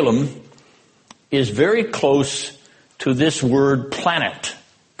of Balaam, is very close to this word planet.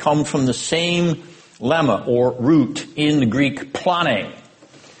 Come from the same lemma or root in the Greek plane.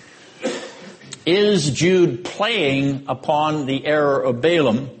 Is Jude playing upon the error of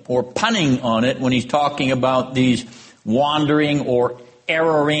Balaam or punning on it when he's talking about these wandering or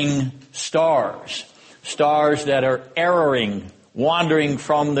erroring stars? Stars that are erroring, wandering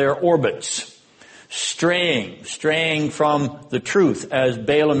from their orbits, straying from the truth as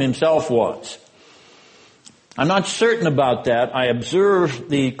Balaam himself was. I'm not certain about that. I observe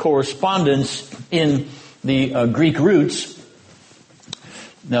the correspondence in the Greek roots.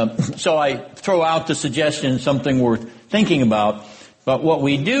 Now, so I throw out the suggestion, something worth thinking about. But what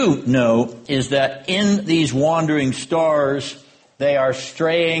we do know is that in these wandering stars, they are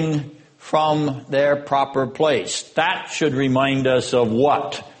straying from their proper place. That should remind us of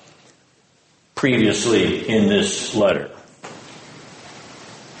what previously in this letter?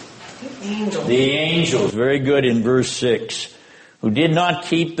 The angels, very good in verse 6, who did not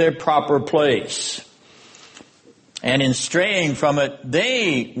keep their proper place. And in straying from it,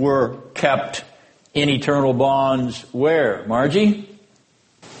 they were kept in eternal bonds where? Margie?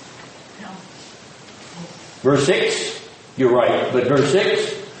 No. Verse 6? You're right, but verse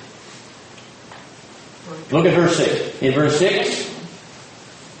 6? Look at verse 6. In verse 6?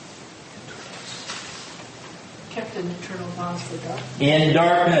 Kept in eternal bonds for darkness. In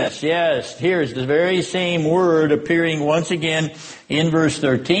darkness, yes. Here's the very same word appearing once again in verse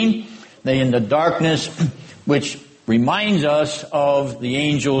 13. They in the darkness, which reminds us of the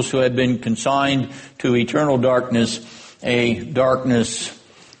angels who had been consigned to eternal darkness, a darkness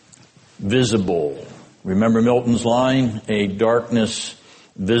visible. Remember Milton's line? A darkness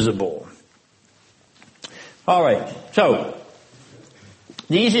visible. All right, so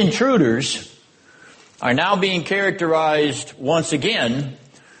these intruders are now being characterized once again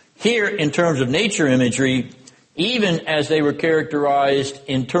here in terms of nature imagery, even as they were characterized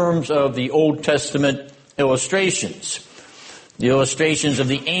in terms of the Old Testament illustrations. The illustrations of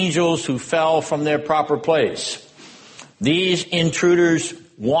the angels who fell from their proper place. These intruders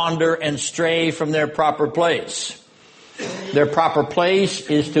wander and stray from their proper place. Their proper place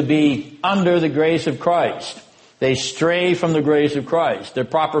is to be under the grace of Christ. They stray from the grace of Christ. Their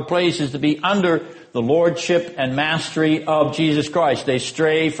proper place is to be under the lordship and mastery of Jesus Christ. They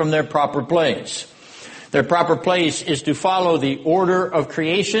stray from their proper place. Their proper place is to follow the order of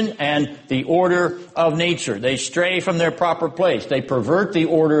creation and the order of nature. They stray from their proper place. They pervert the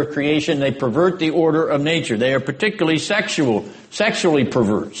order of creation. They pervert the order of nature. They are particularly sexually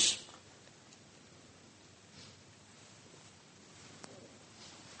perverse.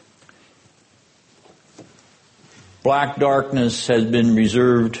 Black darkness has been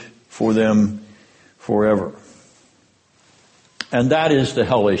reserved for them forever. And that is the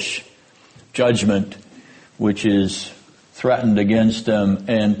hellish judgment which is threatened against them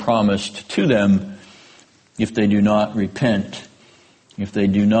and promised to them if they do not repent, if they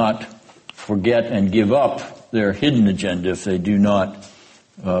do not forget and give up their hidden agenda, if they do not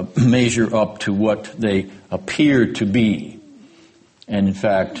measure up to what they appear to be, and in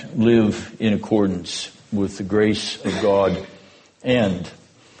fact live in accordance with the grace of God and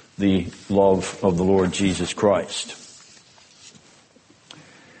the love of the Lord Jesus Christ.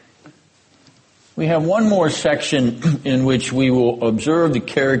 We have one more section in which we will observe the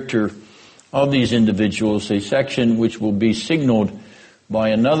character of these individuals, a section which will be signaled by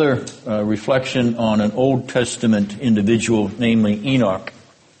another reflection on an Old Testament individual, namely Enoch.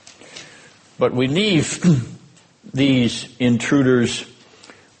 But we leave these intruders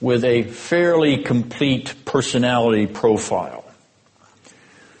with a fairly complete personality profile.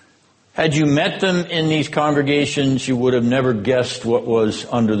 Had you met them in these congregations, you would have never guessed what was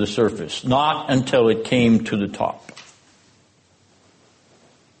under the surface, not until it came to the top.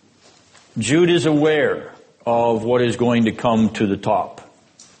 Jude is aware of what is going to come to the top.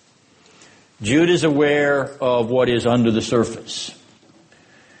 Jude is aware of what is under the surface.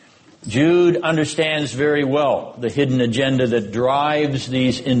 Jude understands very well the hidden agenda that drives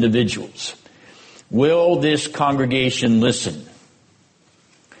these individuals. Will this congregation listen?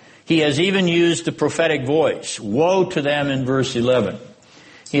 He has even used the prophetic voice. Woe to them in verse 11.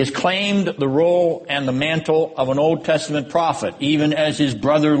 He has claimed the role and the mantle of an Old Testament prophet, even as his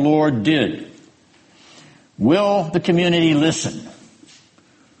brother Lord did. Will the community listen?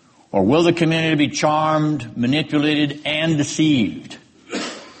 Or will the community be charmed, manipulated, and deceived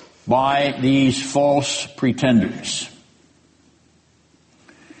by these false pretenders?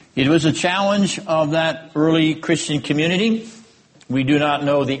 It was a challenge of that early Christian community. We do not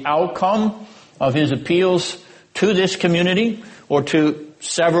know the outcome of his appeals to this community or to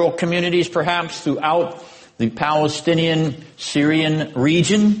several communities perhaps throughout the Palestinian Syrian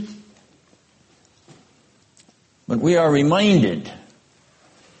region. But we are reminded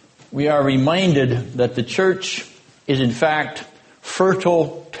that the church is in fact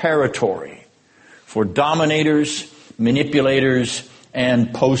fertile territory for dominators, manipulators,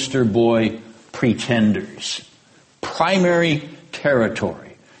 and poster boy pretenders. Primary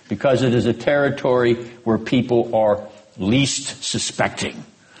territory, because it is a territory where people are least suspecting,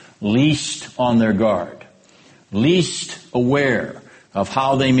 least on their guard, least aware of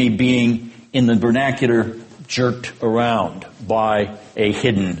how they may be, in the vernacular, jerked around by a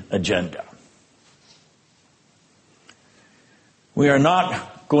hidden agenda. We are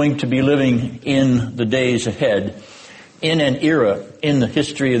not going to be living in the days ahead in an era in the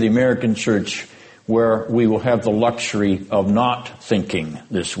history of the American church where we will have the luxury of not thinking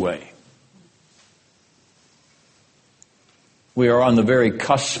this way. We are on the very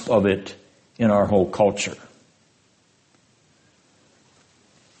cusp of it in our whole culture.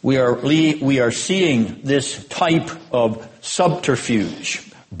 We are seeing this type of subterfuge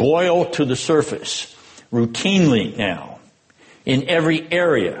boil to the surface routinely now in every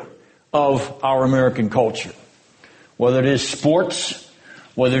area of our American culture. Whether it is sports,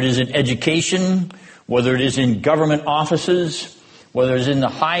 whether it is in education, whether it is in government offices, whether it is in the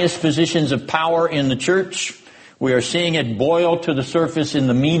highest positions of power in the church, we are seeing it boil to the surface in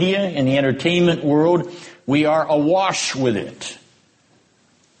the media, in the entertainment world. We are awash with it.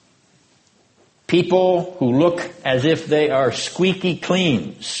 People who look as if they are squeaky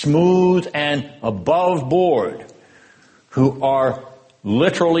clean, smooth and above board, who are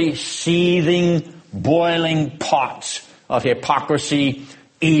literally seething, boiling pots of hypocrisy,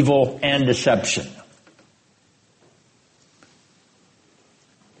 evil, and deception.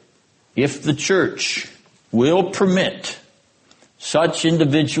 If the church will permit such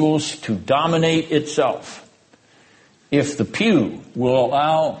individuals to dominate itself, if the pew will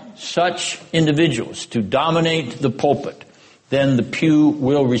allow such individuals to dominate the pulpit, then the pew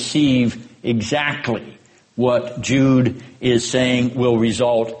will receive exactly what Jude is saying will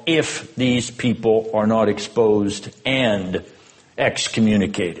result if these people are not exposed and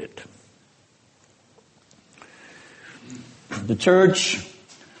excommunicated. The church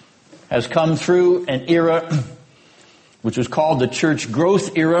has come through an era which was called the church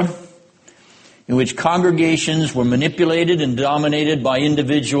growth era, in which congregations were manipulated and dominated by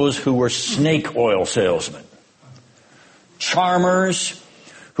individuals who were snake oil salesmen, charmers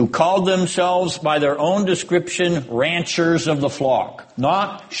who called themselves by their own description ranchers of the flock,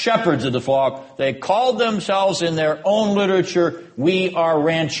 not shepherds of the flock. They called themselves in their own literature, we are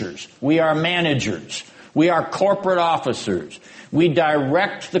ranchers, we are managers, We are corporate officers. We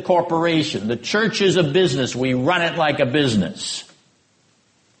direct the corporation. The church is a business. We run it like a business.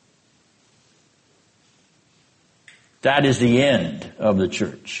 That is the end of the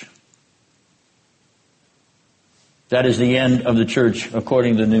church. That is the end of the church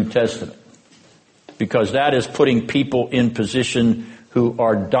according to the New Testament. Because that is putting people in position who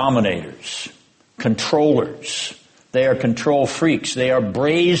are dominators, controllers. They are control freaks. They are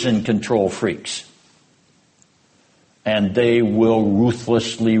brazen control freaks. And they will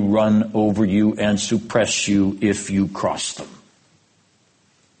ruthlessly run over you and suppress you if you cross them.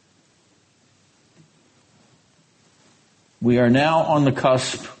 We are now on the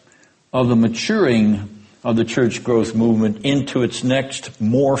cusp of the maturing of the church growth movement into its next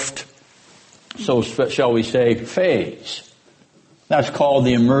morphed, so shall we say, phase. That's called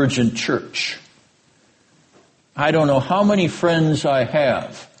the emergent church. I don't know how many friends I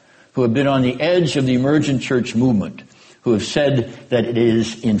have who have been on the edge of the emergent church movement who have said that it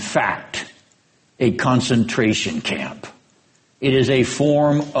is, in fact, a concentration camp. It is a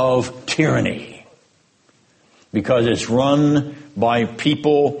form of tyranny because it's run by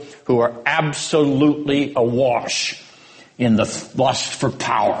people who are absolutely awash in the lust for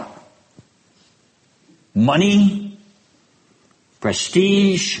power. Money,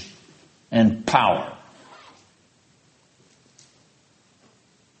 prestige, and power.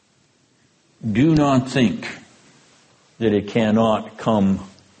 Do not think that it cannot come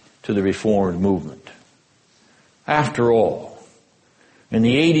to the Reformed movement. After all, in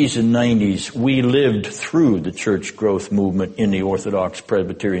the 80s and 90s, we lived through the church growth movement in the Orthodox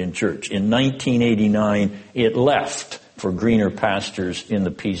Presbyterian Church. In 1989, it left for greener pastures in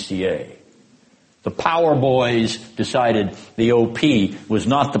the PCA. The power boys decided the OP was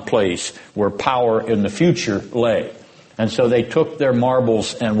not the place where power in the future lay. And so they took their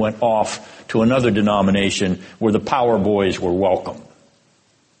marbles and went off to another denomination where the power boys were welcome.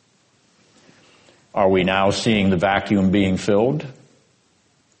 Are we now seeing the vacuum being filled?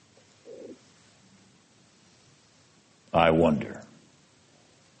 I wonder.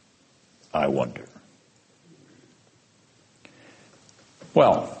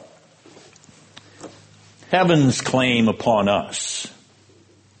 Well, heaven's claim upon us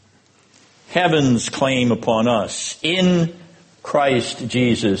in Christ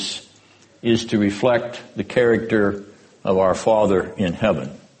Jesus is to reflect the character of our Father in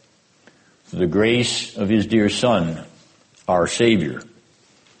heaven, through the grace of His dear Son, our Savior,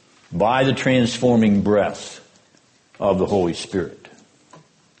 by the transforming breath of the Holy Spirit.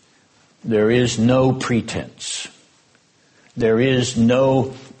 There is no pretense. There is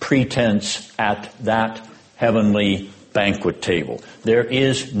no pretense at that heavenly banquet table. There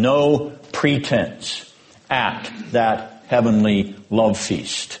is no pretense at that heavenly love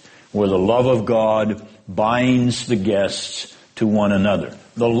feast, where the love of God binds the guests to one another.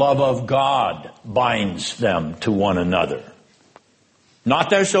 The love of God binds them to one another. Not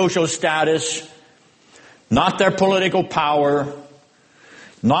their social status, not their political power,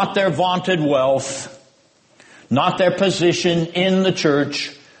 not their vaunted wealth, not their position in the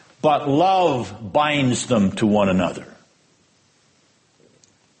church, but love binds them to one another.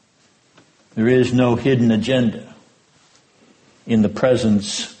 There is no hidden agenda in the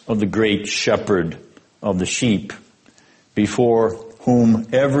presence of the great shepherd of the sheep, before whom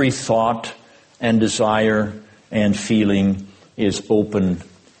every thought and desire and feeling is open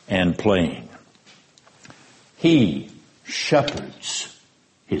and plain. He shepherds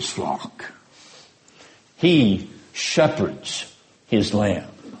His flock. He shepherds His lamb.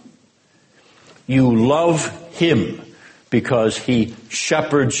 You love Him because He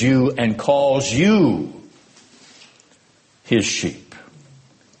shepherds you and calls you His sheep,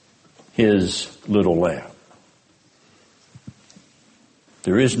 His little lamb.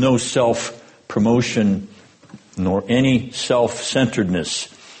 There is no self-promotion nor any self-centeredness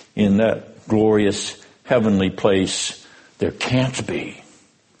in that glorious heavenly place. There can't be.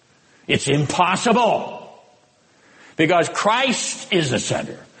 It's impossible. Because Christ is the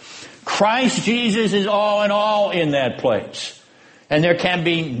center. Christ Jesus is all in all in that place. And there can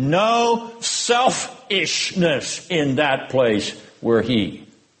be no selfishness in that place where He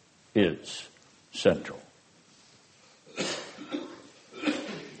is central.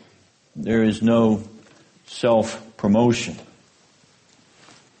 There is no self-promotion,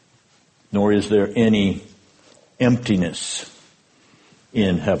 nor is there any emptiness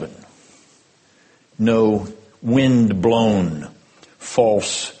in heaven. No wind-blown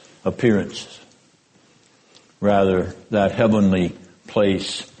false appearances. Rather, that heavenly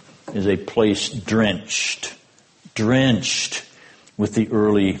place is a place drenched with the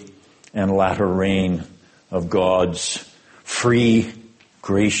early and latter rain of God's free,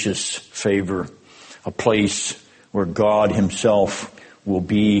 gracious favor, a place where God himself will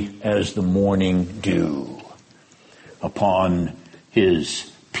be as the morning dew upon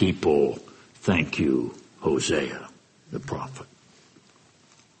his people. Thank you, Hosea, the prophet.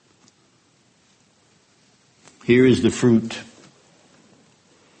 Here is the fruit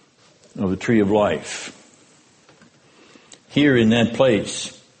of the tree of life. Here in that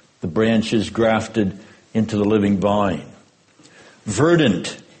place, the branches grafted into the living vine.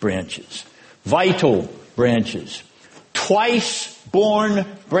 Verdant branches, vital branches, twice born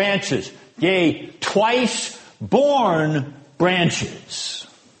branches, yea, twice born branches.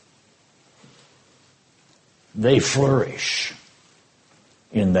 They flourish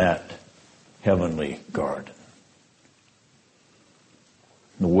in that heavenly garden.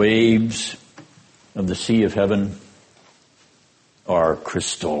 The waves of the sea of heaven are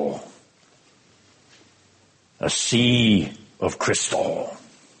crystal. A sea of crystal.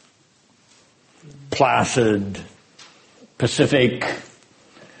 Placid, Pacific,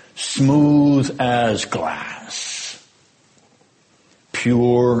 smooth as glass.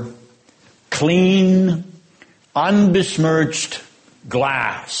 Pure, clean, unbesmirched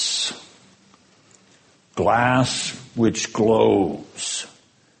glass. Glass which glows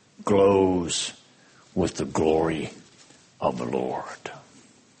with the glory of the Lord.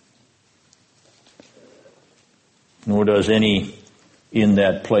 Nor does any in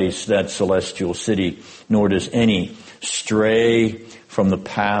that place, that celestial city, nor does any stray from the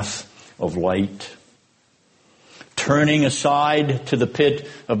path of light, turning aside to the pit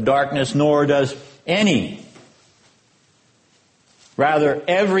of darkness, nor does any. Rather,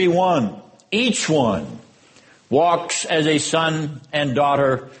 everyone, each one, walks as a son and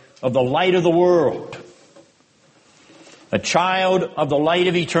daughter of the light of the world, a child of the light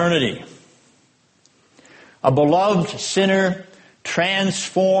of eternity, a beloved sinner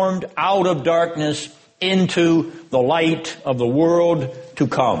transformed out of darkness into the light of the world to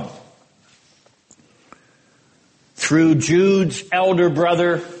come. Through Jude's elder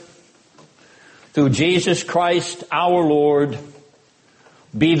brother, through Jesus Christ our Lord,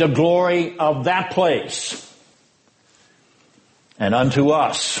 be the glory of that place and unto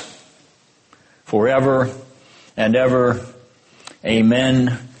us forever and ever.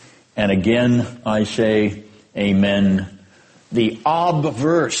 Amen. And again I say amen. The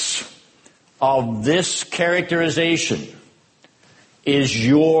obverse of this characterization is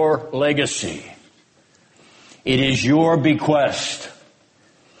your legacy. It is your bequest.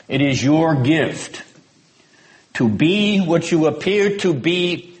 It is your gift to be what you appear to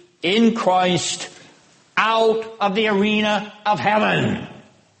be in Christ out of the arena of heaven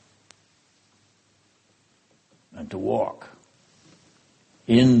and to walk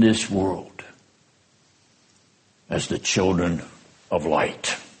in this world as the children of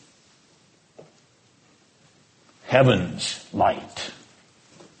light. Heaven's light.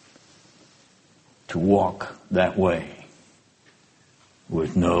 To walk that way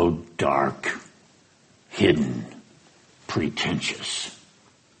with no dark, hidden, pretentious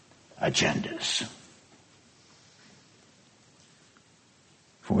agendas.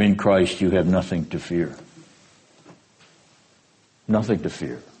 For in Christ you have nothing to fear. Nothing to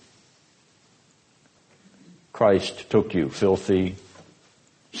fear. Christ took you filthy,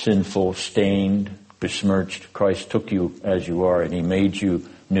 sinful, stained, besmirched. Christ took you as you are and he made you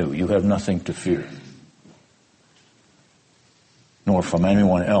new. You have nothing to fear. Nor from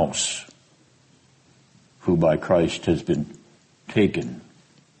anyone else who by Christ has been taken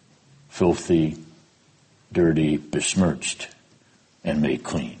filthy, dirty, besmirched, and made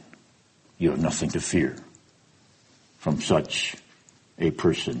clean. You have nothing to fear from such a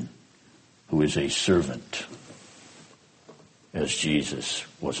person who is a servant, as Jesus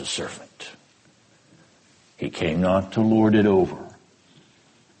was a servant. He came not to lord it over.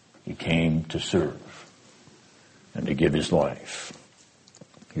 He came to serve and to give his life.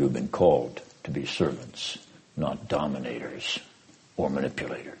 You have been called to be servants, not dominators or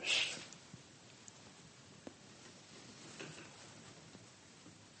manipulators.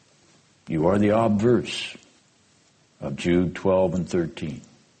 You are the obverse of Jude 12 and 13.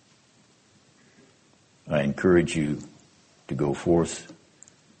 I encourage you to go forth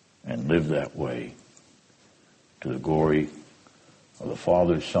and live that way to the glory of the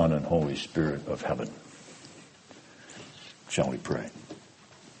Father, Son, and Holy Spirit of heaven. Shall we pray?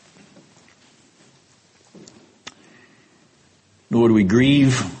 Lord, we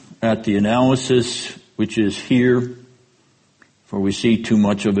grieve at the analysis which is here, for we see too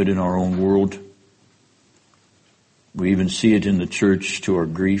much of it in our own world. We even see it in the church to our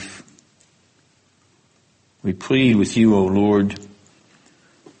grief. We plead with you, O Lord,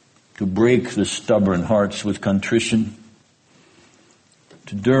 to break the stubborn hearts with contrition,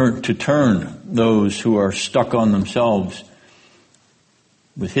 to turn those who are stuck on themselves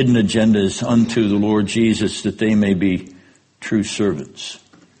with hidden agendas unto the Lord Jesus, that they may be true servants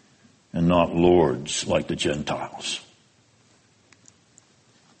and not lords like the Gentiles.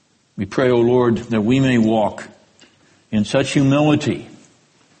 We pray, O Lord, that we may walk in such humility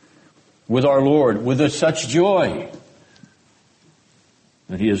with our Lord, with such joy,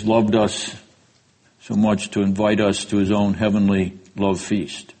 that he has loved us so much to invite us to his own heavenly love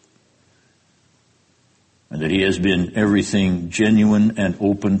feast, and that he has been everything genuine and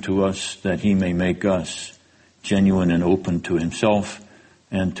open to us, that he may make us genuine and open to himself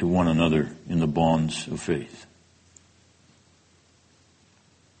and to one another in the bonds of faith.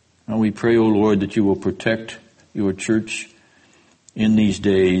 Now we pray, O Lord, that you will protect your church in these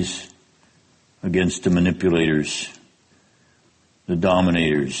days against the manipulators, the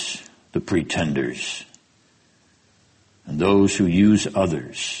dominators, the pretenders, and those who use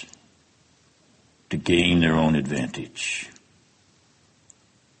others to gain their own advantage.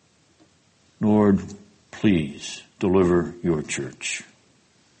 Lord, please deliver your church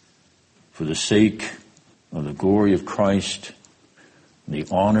for the sake of the glory of Christ, the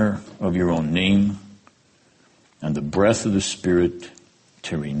honor of your own name, and the breath of the Spirit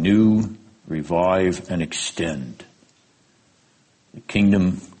to renew, revive, and extend the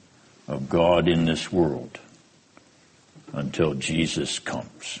kingdom of God in this world until Jesus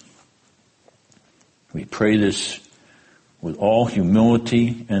comes. We pray this with all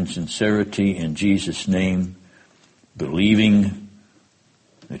humility and sincerity in Jesus' name, believing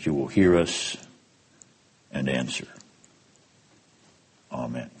that you will hear us and answer.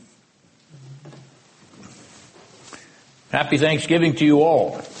 Amen. Happy Thanksgiving to you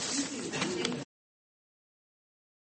all.